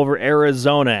win over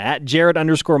Arizona? At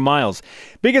Jared_Miles.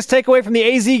 Biggest takeaway from the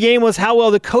AZ game was how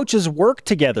well the coaches work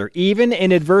together, even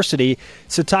in adversity.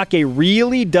 Satake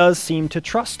really does seem to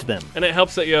trust them. And it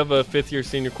helps that you have a fifth-year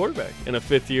senior quarterback and a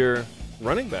fifth-year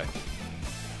running back.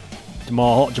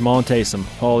 Jamal and Taysom.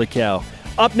 Holy cow.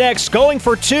 Up next, going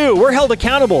for two. We're held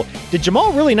accountable. Did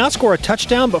Jamal really not score a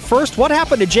touchdown? But first, what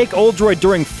happened to Jake Oldroyd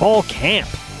during fall camp?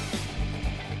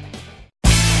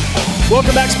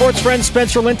 Welcome back, sports friends.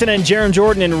 Spencer Linton and Jarom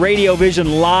Jordan in Radio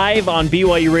Vision live on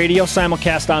BYU Radio,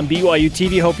 simulcast on BYU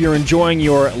TV. Hope you're enjoying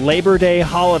your Labor Day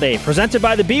holiday. Presented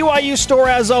by the BYU Store,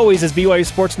 as always, is BYU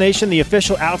Sports Nation, the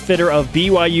official outfitter of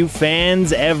BYU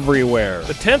fans everywhere.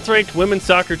 The 10th-ranked women's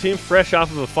soccer team, fresh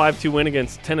off of a 5-2 win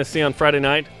against Tennessee on Friday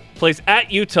night, plays at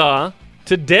Utah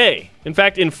today. In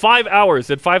fact, in 5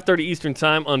 hours at 5:30 Eastern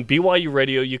Time on BYU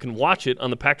Radio. You can watch it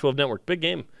on the Pac-12 Network. Big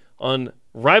game on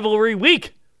Rivalry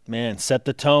Week. Man, set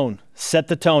the tone. Set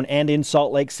the tone, and in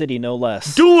Salt Lake City, no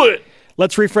less. Do it!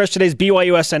 Let's refresh today's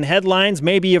BYUSN headlines.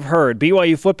 Maybe you've heard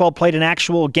BYU football played an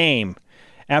actual game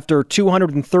after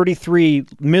 233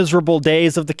 miserable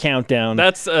days of the countdown.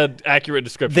 That's an accurate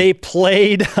description. They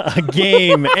played a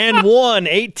game and won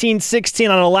 18-16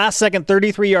 on a last-second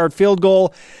 33-yard field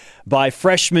goal by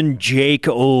freshman Jake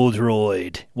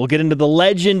Oldroyd. We'll get into the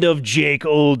legend of Jake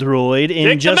Oldroyd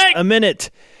in just a minute.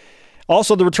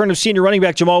 Also, the return of senior running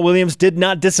back Jamal Williams did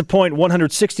not disappoint.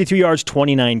 162 yards,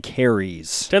 29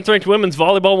 carries. 10th-ranked women's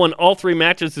volleyball won all 3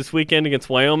 matches this weekend against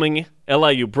Wyoming,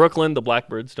 LIU Brooklyn, the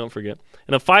Blackbirds, don't forget,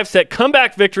 and a 5-set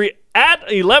comeback victory at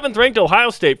 11th-ranked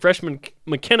Ohio State. Freshman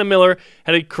McKenna Miller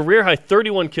had a career-high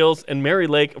 31 kills, and Mary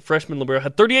Lake, a freshman libero,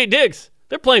 had 38 digs.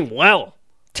 They're playing well.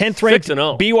 10th-ranked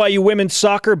 6-0. BYU women's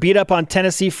soccer beat up on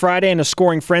Tennessee Friday in a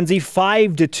scoring frenzy,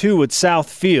 5-2 at South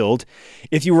Field.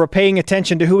 If you were paying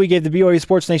attention to who we gave the BYU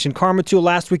Sports Nation karma to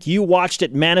last week, you watched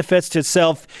it manifest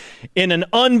itself in an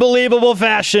unbelievable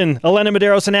fashion. Elena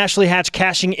Medeiros and Ashley Hatch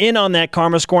cashing in on that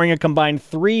karma, scoring a combined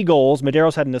 3 goals.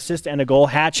 Medeiros had an assist and a goal.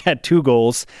 Hatch had 2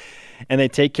 goals. And they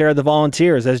take care of the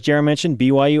Volunteers. As Jarom mentioned,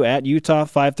 BYU at Utah,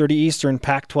 5:30 Eastern,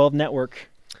 Pac-12 Network.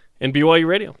 And BYU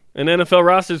Radio. And NFL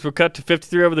rosters were cut to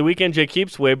 53 over the weekend. Jake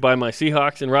Heaps waived by my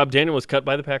Seahawks, and Rob Daniel was cut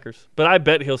by the Packers. But I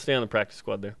bet he'll stay on the practice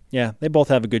squad there. Yeah, they both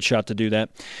have a good shot to do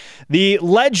that. The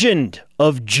legend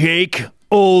of Jake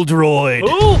Oldroyd.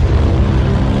 Ooh!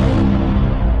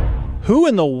 Who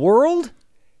in the world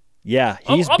Yeah,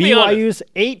 he's I'll be honest. BYU's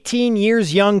 18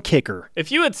 years young kicker.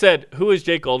 If you had said, who is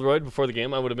Jake Oldroyd before the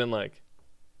game, I would have been like,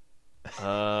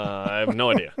 I have no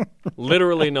idea.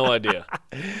 Literally no idea.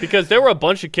 Because there were a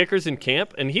bunch of kickers in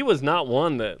camp, and he was not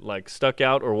one that like stuck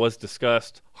out or was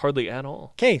discussed hardly at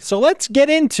all. Okay, so let's get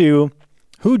into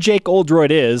who Jake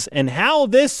Oldroyd is and how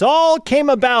this all came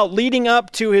about leading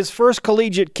up to his first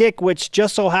collegiate kick, which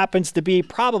just so happens to be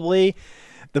probably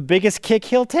the biggest kick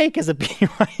he'll take as a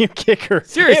BYU kicker.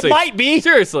 Seriously. It might be.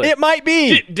 Seriously. It might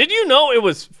be. Did you know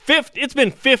it's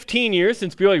been 15 years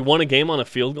since BYU won a game on a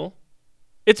field goal?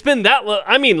 It's been that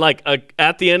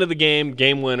at the end of the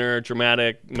game winner,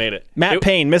 dramatic, made it. Matt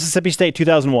Payne, Mississippi State,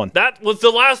 2001. That was the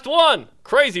last one.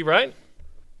 Crazy, right?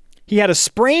 He had a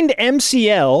sprained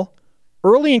MCL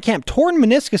early in camp, torn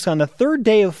meniscus on the third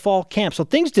day of fall camp. So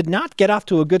things did not get off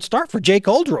to a good start for Jake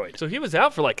Oldroyd. So he was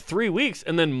out for like 3 weeks,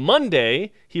 and then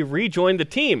Monday he rejoined the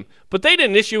team. But they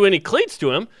didn't issue any cleats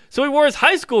to him, so he wore his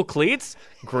high school cleats,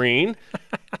 green,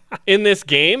 in this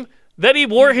game that he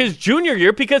wore his junior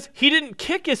year because he didn't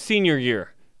kick his senior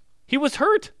year. He was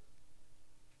hurt.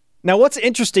 Now what's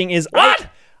interesting is I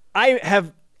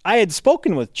had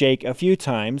spoken with Jake a few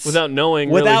times without knowing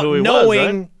who he was,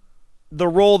 right? The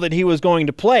role that he was going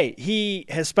to play. He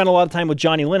has spent a lot of time with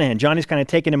Johnny Linehan. Johnny's kind of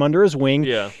taken him under his wing.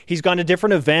 Yeah. He's gone to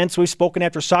different events. We've spoken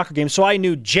after soccer games. So I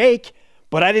knew Jake,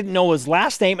 but I didn't know his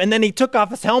last name. And then he took off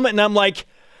his helmet, and I'm like,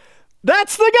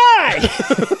 that's the guy!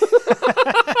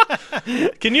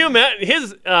 Can you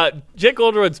imagine? Jake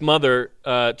Oldroyd's mother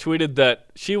tweeted that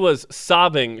she was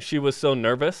sobbing. She was so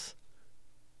nervous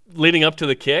leading up to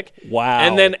the kick. Wow.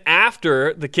 And then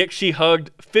after the kick, she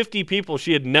hugged 50 people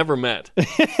she had never met.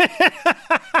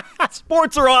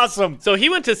 Sports are awesome. So he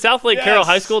went to South Lake Carroll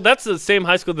High School. That's the same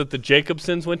high school that the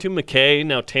Jacobsons went to. McKay,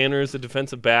 now Tanner's the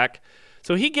defensive back.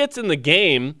 So he gets in the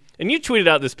game, and you tweeted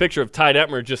out this picture of Ty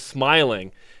Detmer just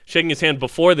smiling, shaking his hand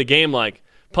before the game, like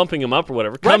pumping him up or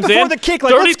whatever. Right Comes before in, the kick,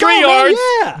 like, 33 let's go, yards,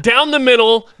 man, yeah. down the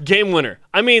middle, game winner.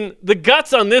 I mean, the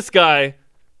guts on this guy,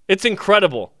 it's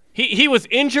incredible. He was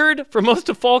injured for most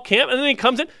of fall camp, and then he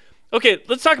comes in. Okay,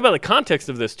 let's talk about the context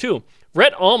of this, too.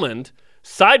 Rhett Almond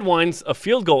sidewinds a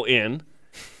field goal in,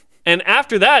 and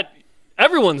after that,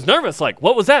 everyone's nervous. Like,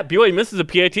 what was that? BYU misses a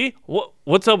PAT?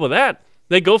 What's up with that?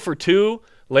 They go for two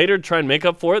later to try and make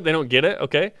up for it. They don't get it,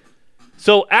 okay?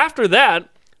 So after that,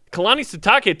 Kalani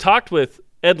Sitake talked with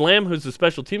Ed Lamb, who's the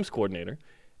special teams coordinator,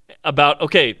 about,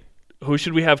 okay, who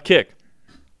should we have kick?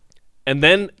 And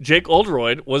then Jake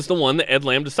Oldroyd was the one that Ed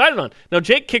Lamb decided on. Now,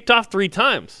 Jake kicked off 3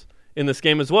 times in this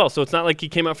game as well, so it's not like he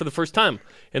came out for the first time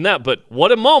in that. But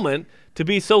what a moment to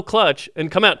be so clutch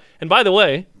and come out. And by the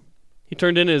way, he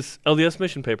turned in his LDS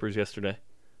mission papers yesterday.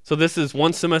 So this is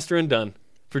 1 semester and done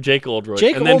for Jake Oldroyd.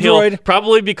 And then he'll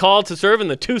probably be called to serve in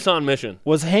the Tucson mission.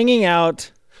 Was hanging out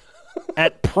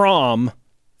at prom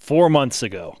 4 months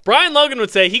ago. Brian Logan would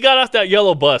say he got off that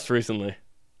yellow bus recently.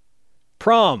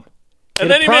 Prom. And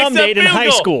then he prom makes that date in field high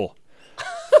goal. school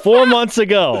 4 months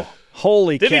ago.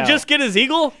 Holy cow. Did he just get his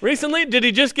Eagle recently? Did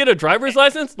he just get a driver's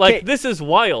license? Like, this is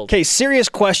wild. Okay, serious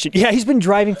question. Yeah, he's been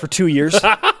driving for 2 years.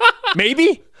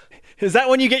 Maybe? Is that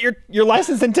when you get your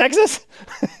license in Texas?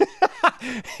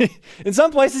 In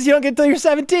some places, you don't get until you're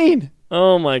 17.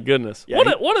 Oh, my goodness. Yeah,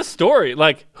 what a story.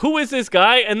 Like, who is this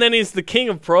guy? And then he's the king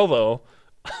of Provo.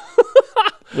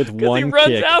 With one he runs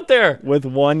kick. out there. With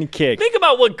one kick. Think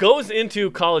about what goes into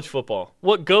college football,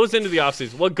 what goes into the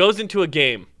offseason, what goes into a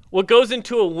game, what goes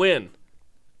into a win.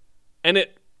 And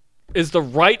it is the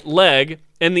right leg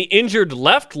and the injured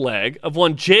left leg of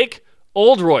one Jake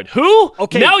Oldroyd. Who?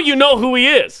 Okay. Now you know who he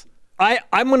is.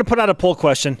 I'm going to put out a poll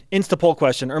question, Insta poll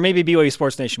question, or maybe BYU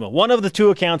Sports Nation will. One of the 2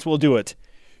 accounts will do it.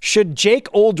 Should Jake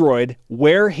Oldroyd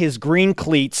wear his green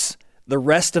cleats the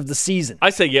rest of the season?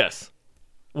 I say yes.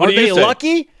 What Are do you they say?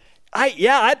 Lucky?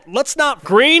 Let's not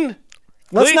Green?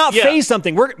 Let's not phase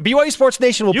something. BYU Sports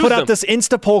Nation will put out this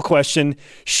Insta poll question.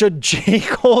 Should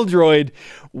Jake Oldroyd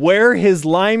wear his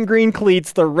lime green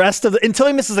cleats the rest of until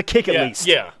he misses a kick at least?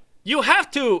 Yeah. You have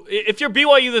to, if you're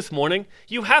BYU this morning,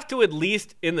 you have to at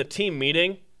least in the team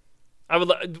meeting,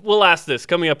 we'll ask this,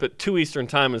 coming up at 2 Eastern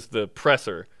time is the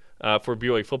presser for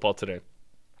BYU football today.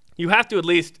 You have to at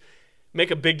least make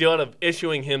a big deal out of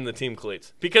issuing him the team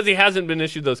cleats because he hasn't been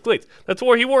issued those cleats. That's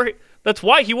why he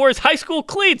wore his high school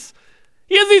cleats.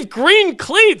 He has these green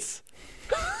cleats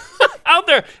out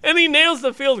there, and he nails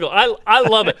the field goal. I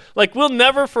love it. Like, we'll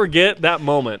never forget that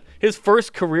moment. His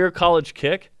first career college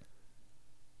kick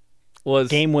was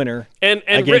game winner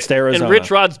against Arizona. And Rich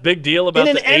Rod's big deal about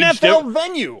in the an age NFL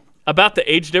venue. About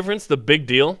the age difference, the big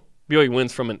deal. BYU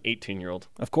wins from an 18-year-old.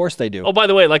 Of course they do. Oh, by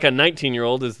the way, like a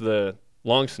 19-year-old is the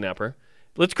long snapper,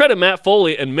 Let's credit Matt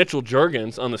Foley and Mitchell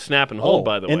Juergens on the snap and hold,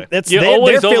 by the way.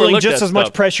 They're feeling just as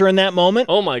much pressure in that moment.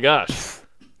 Oh, my gosh.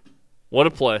 What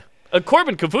a play.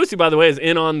 Corbin Kafusi, by the way, is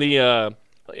in on the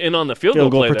field goal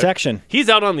play protection. There. He's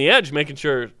out on the edge making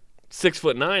sure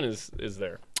 6'9" is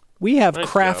there. We have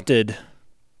crafted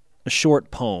a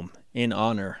short poem in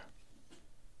honor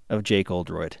of Jake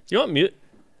Oldroyd. Do you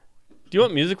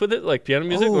want music with it, like piano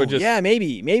music, or just? Yeah,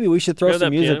 maybe we should throw some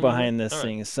music behind this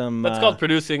thing. That's called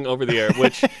producing over the air,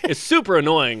 which is super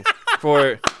annoying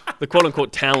for the quote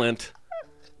unquote talent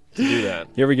to do that.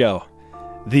 Here we go.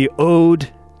 The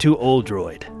Ode to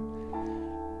Oldroyd.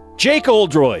 Jake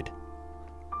Oldroyd,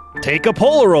 take a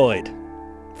Polaroid,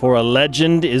 for a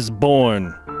legend is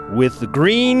born with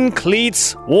green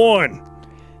cleats worn.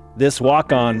 This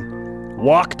walk-on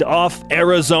walked off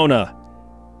Arizona,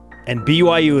 and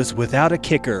BYU is without a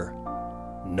kicker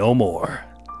no more.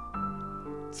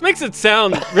 This makes it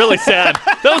sound really sad.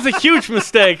 That was a huge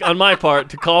mistake on my part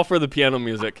to call for the piano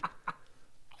music.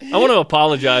 I want to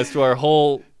apologize to our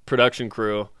whole production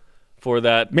crew for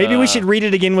that. Maybe we should read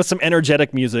it again with some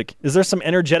energetic music. Is there some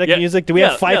energetic music? Do we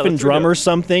have fife and drum or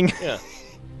something? Yeah.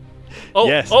 Oh,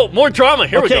 yes. Oh, more drama.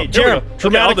 Here we go. Jarom,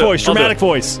 dramatic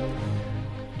voice.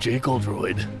 Jake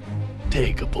Oldroyd,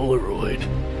 take a Polaroid,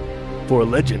 for a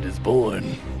legend is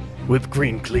born with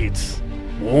green cleats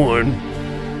worn.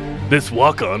 This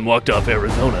walk-on walked off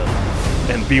Arizona,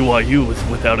 and BYU was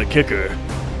without a kicker.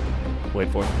 Wait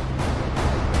for it.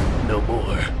 No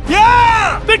more.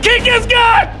 Yeah! The kick is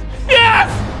good!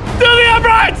 Yes! Do the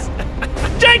uprights!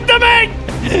 Jake the Mink!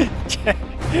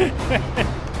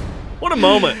 What a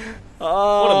moment.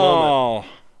 Oh, what a moment.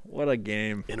 What a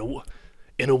game.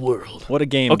 In a world. What a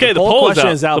game. Okay, the poll question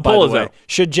is out. is out, by the way.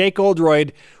 Should Jake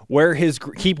Oldroyd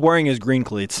keep wearing his green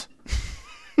cleats?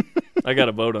 I got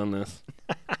to vote on this.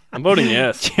 I'm voting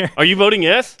yes. Are you voting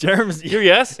yes? You're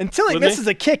yes? Until he misses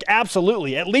a kick,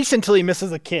 absolutely. At least until he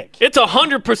misses a kick. It's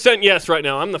 100% yes right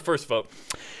now. I'm the first vote.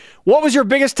 What was your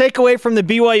biggest takeaway from the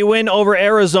BYU win over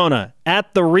Arizona?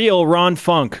 At the real Ron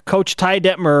Funk, Coach Ty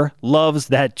Detmer loves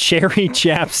that cherry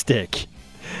chapstick.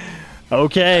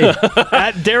 Okay.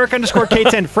 At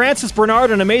Derek_K10, Francis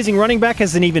Bernard, an amazing running back,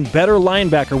 as an even better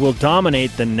linebacker, will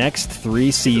dominate the next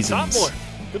 3 seasons.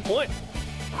 Good point.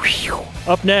 Whew.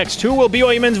 Up next, who will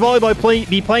BYU men's volleyball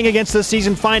be playing against this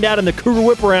season? Find out in the Cougar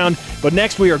Whip Around. But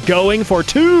next, we are going for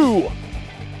 2.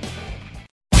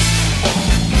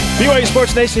 BYU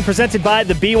Sports Nation presented by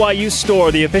the BYU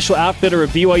Store, the official outfitter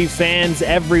of BYU fans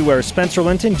everywhere. Spencer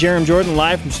Linton, Jarom Jordan,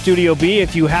 live from Studio B.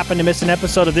 If you happen to miss an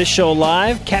episode of this show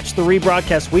live, catch the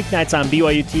rebroadcast weeknights on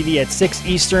BYU TV at 6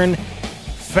 Eastern.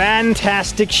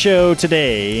 Fantastic show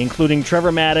today, including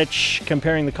Trevor Maddich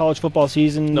comparing the college football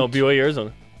season. No, BYU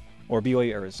Arizona. Or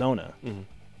BYU Arizona. Mm-hmm.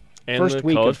 And first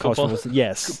week of college football.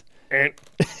 Yes.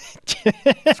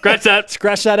 Scratch that.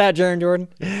 Scratch that out, Jaron Jordan.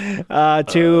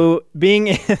 To being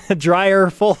in a dryer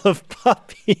full of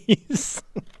puppies.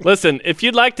 Listen, if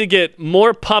you'd like to get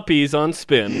more puppies on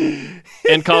spin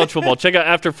in college football, check out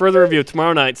After Further Review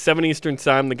tomorrow night, 7 Eastern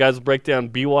time. The guys will break down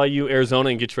BYU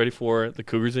Arizona and get you ready for the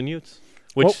Cougars and Utes,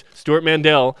 which Stuart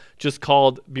Mandel just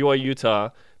called BYU Utah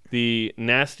the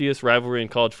nastiest rivalry in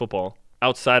college football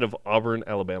outside of Auburn,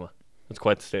 Alabama. That's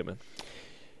quite the statement.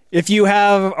 If you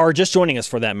are just joining us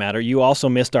for that matter, you also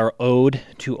missed our ode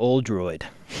to Oldroyd.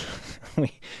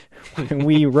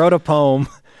 we wrote a poem.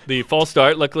 The false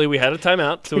start. Luckily, we had a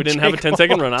timeout, so we didn't have a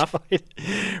 10-second runoff.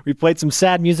 We played some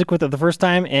sad music with it the first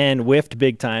time and whiffed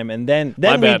big time, and then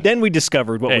we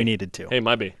discovered what we needed to. Hey,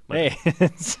 my B.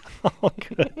 It's all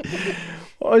good.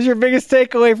 What was your biggest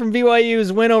takeaway from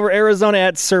BYU's win over Arizona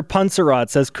at Sir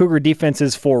Punsarat? Says Cougar defense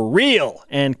is for real,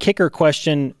 and kicker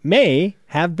question may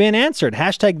have been answered.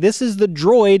 # this is the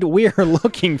droid we are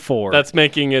looking for. That's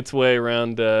making its way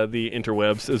around the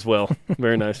interwebs as well.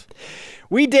 Very nice.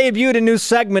 We debuted a new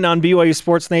segment on BYU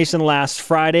Sports Nation last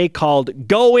Friday called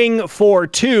Going for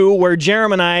 2, where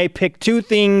Jarom and I pick 2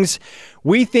 things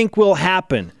we think will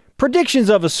happen. Predictions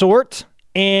of a sort,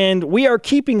 and we are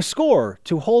keeping score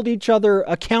to hold each other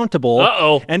accountable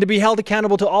and to be held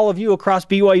accountable to all of you across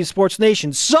BYU Sports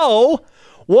Nation. So,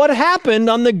 what happened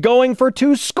on the Going for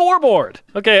 2 scoreboard?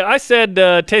 Okay, I said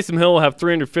Taysom Hill will have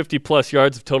 350-plus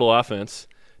yards of total offense.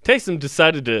 Taysom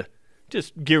decided to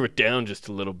just gear it down just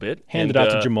a little bit. Hand it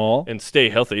out to Jamal. And stay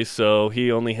healthy, so he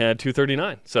only had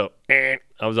 239. So, I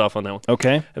was off on that one.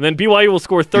 Okay. And then BYU will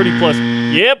score 30-plus.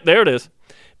 Yep, there it is.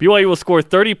 BYU will score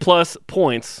 30-plus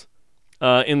points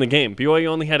in the game. BYU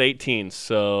only had 18,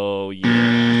 so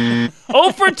yeah.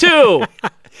 0 for 2.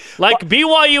 Like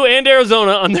BYU and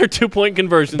Arizona on their 2-point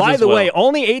conversions. By the well. way,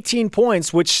 only 18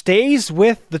 points, which stays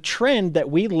with the trend that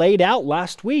we laid out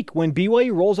last week. When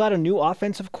BYU rolls out a new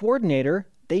offensive coordinator,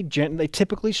 they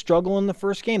typically struggle in the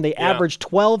first game. They average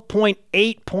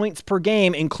 12.8 points per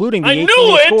game, including the 18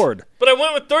 they scored. But I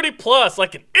went with 30+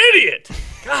 like an idiot.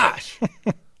 Gosh.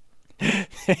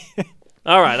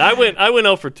 All right, I went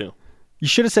 0 for 2. You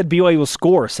should have said BYU will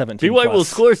score 17+. BYU will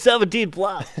score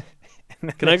 17+.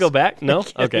 Can I go back? No?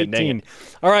 Okay, 18. dang it.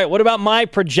 All right, what about my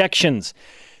projections?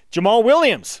 Jamal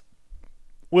Williams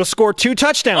will score 2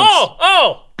 touchdowns.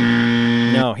 Oh!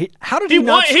 No, how did he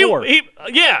not score?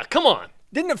 Yeah, come on.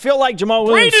 Didn't it feel like Jamal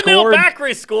Williams Braden scored?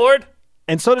 Bakri scored.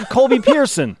 And so did Colby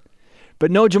Pearson.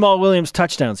 But no Jamal Williams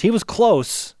touchdowns. He was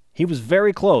close. He was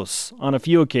very close on a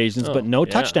few occasions, but no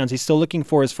touchdowns. He's still looking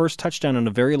for his first touchdown in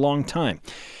a very long time.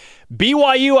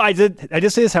 BYU, I did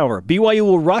say this, however. BYU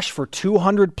will rush for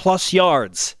 200+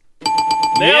 yards.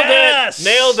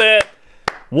 Nailed it.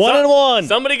 1-1.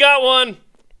 Somebody got one.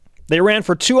 They ran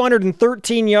for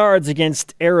 213 yards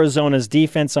against Arizona's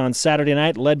defense on Saturday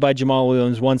night, led by Jamal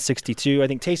Williams, 162. I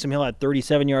think Taysom Hill had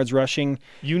 37 yards rushing.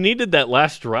 You needed that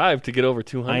last drive to get over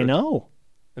 200. I know.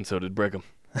 And so did Brigham.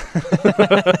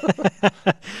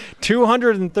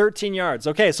 213 yards.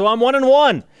 Okay, so I'm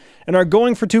 1-1. And our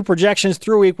going for 2 projections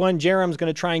through week 1. Jarom's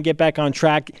going to try and get back on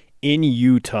track in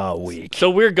Utah week. So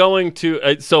we're going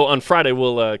to so on Friday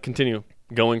we'll continue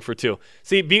going for 2.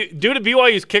 See, due to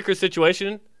BYU's kicker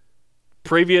situation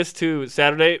previous to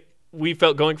Saturday, we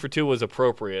felt going for 2 was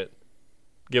appropriate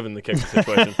given the kicker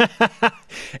situation.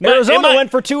 Arizona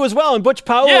went for 2 as well, and Butch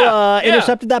Powell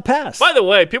intercepted that pass. By the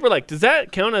way, people are like, does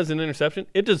that count as an interception?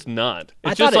 It does not.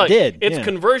 I thought it did. It's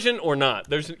conversion or not.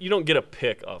 You don't get a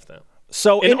pick off that.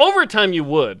 So in overtime, you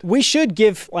would. We should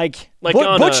give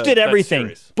Butch did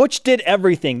everything. Butch did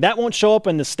everything. That won't show up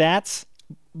in the stats,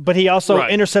 but he also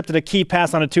intercepted a key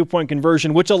pass on a 2-point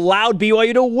conversion, which allowed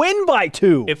BYU to win by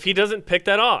 2. If he doesn't pick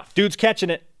that off, dude's catching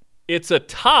it. It's a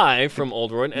tie from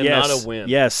Old Road and not a win.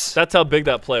 Yes. That's how big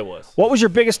that play was. What was your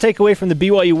biggest takeaway from the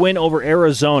BYU win over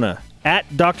Arizona?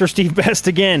 At Dr. Steve Best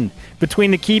again.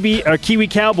 Between the Kiwi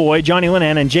Cowboy, Johnny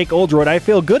Linehan, and Jake Oldroyd, I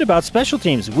feel good about special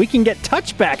teams. We can get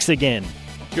touchbacks again.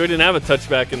 You didn't have a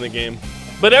touchback in the game.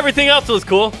 But everything else was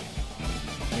cool.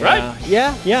 Right?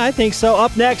 Yeah, I think so.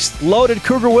 Up next, loaded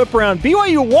Cougar whip around.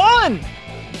 BYU won!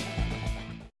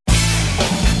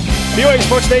 BYU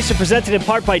Sports Nation presented in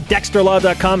part by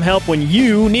DexterLaw.com. Help when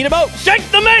you need a boat. Shake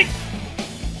the mate!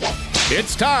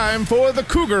 It's time for the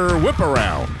Cougar Whip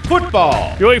Around. Football.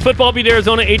 BYU football beat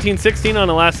Arizona 18-16 on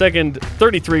a last-second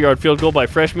 33-yard field goal by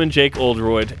freshman Jake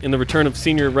Oldroyd. In the return of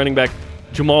senior running back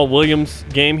Jamal Williams'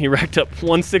 game, he racked up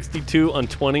 162 on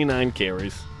 29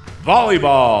 carries.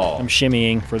 Volleyball. I'm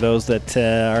shimmying for those that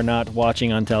are not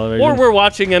watching on television. Or we're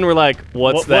watching and we're like,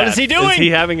 what's that? What is he doing? Is he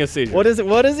having a seizure? What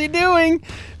is he doing?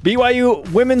 BYU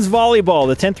women's volleyball,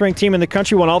 the 10th-ranked team in the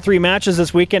country, won all 3 matches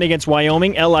this weekend against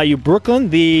Wyoming, LIU Brooklyn,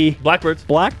 the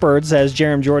Blackbirds, as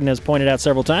Jerem Jordan has pointed out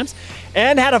several times,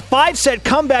 and had a 5-set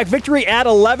comeback victory at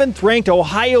 11th-ranked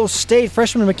Ohio State.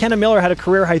 Freshman McKenna Miller had a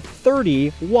career-high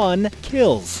 31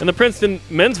 kills. And the Princeton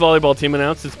men's volleyball team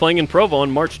announced it's playing in Provo on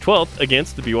March 12th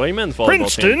against the BYU men's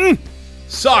volleyball team.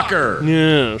 Soccer.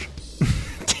 Yes.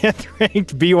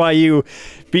 10th-ranked BYU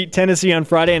beat Tennessee on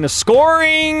Friday in a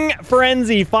scoring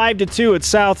frenzy, 5-2 at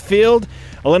Southfield.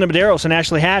 Elena Medeiros and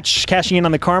Ashley Hatch cashing in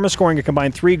on the karma, scoring a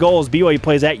combined 3 goals. BYU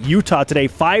plays at Utah today,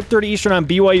 5:30 Eastern on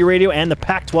BYU Radio and the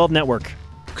Pac-12 Network.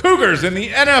 Cougars in the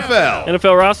NFL.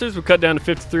 NFL rosters were cut down to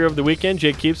 53 over the weekend.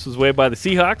 Jake Keeps was waived by the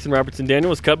Seahawks, and Robertson Daniel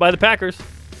was cut by the Packers.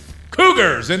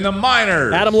 Cougars in the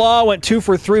minors. Adam Law went 2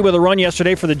 for 3 with a run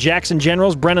yesterday for the Jackson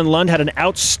Generals. Brennan Lund had an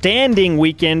outstanding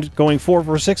weekend, going 4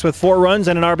 for 6 with 4 runs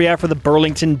and an RBI for the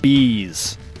Burlington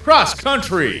Bees. Cross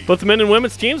country. Both the men and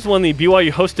women's teams won the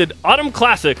BYU-hosted Autumn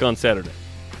Classic on Saturday.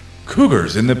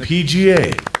 Cougars in the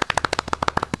PGA.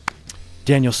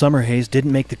 Daniel Summerhays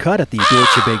didn't make the cut at the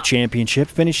Deutsche Bank Championship,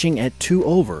 finishing at 2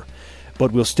 over,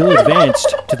 but will still advance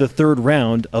to the 3rd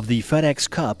round of the FedEx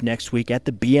Cup next week at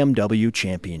the BMW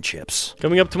Championships.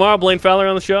 Coming up tomorrow, Blaine Fowler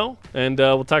on the show, and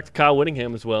we'll talk to Kyle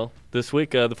Whittingham as well this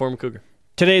week, the former Cougar.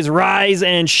 Today's Rise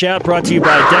and Shout brought to you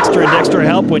by Dexter and Dexter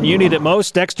Help when you need it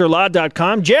most.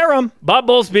 DexterLaw.com. Jerem. Bob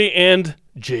Bowlesby and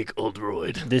Jake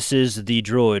Oldroyd. This is the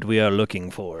droid we are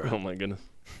looking for. Oh, my goodness.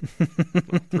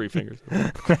 3 fingers.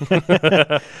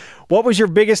 What was your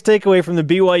biggest takeaway from the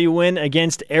BYU win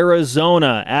against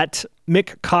Arizona? At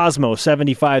Mick Cosmo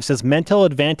 75 says mental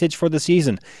advantage for the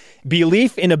season.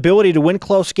 Belief in ability to win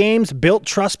close games, built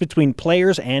trust between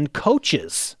players and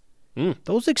coaches.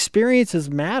 Those experiences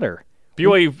matter.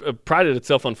 BYU prided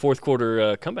itself on fourth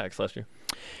quarter comebacks last year.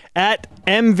 At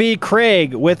MV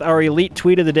Craig with our elite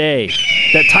tweet of the day.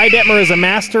 That Ty Detmer is a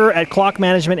master at clock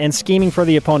management and scheming for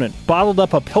the opponent. Bottled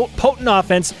up a potent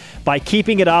offense by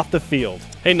keeping it off the field.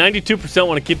 Hey, 92%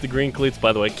 want to keep the green cleats,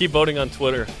 by the way. Keep voting on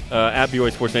Twitter, at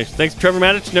BYU Sports Nation. Thanks to Trevor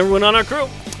Maddich and everyone on our crew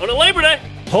on a Labor Day.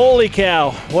 Holy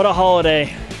cow, what a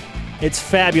holiday. It's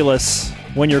fabulous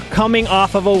when you're coming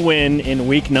off of a win in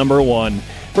week number 1.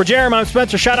 For Jarom, I'm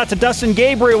Spencer. Shout out to Dustin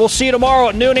Gabriel. We'll see you tomorrow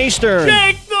at noon Eastern.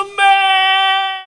 Jake!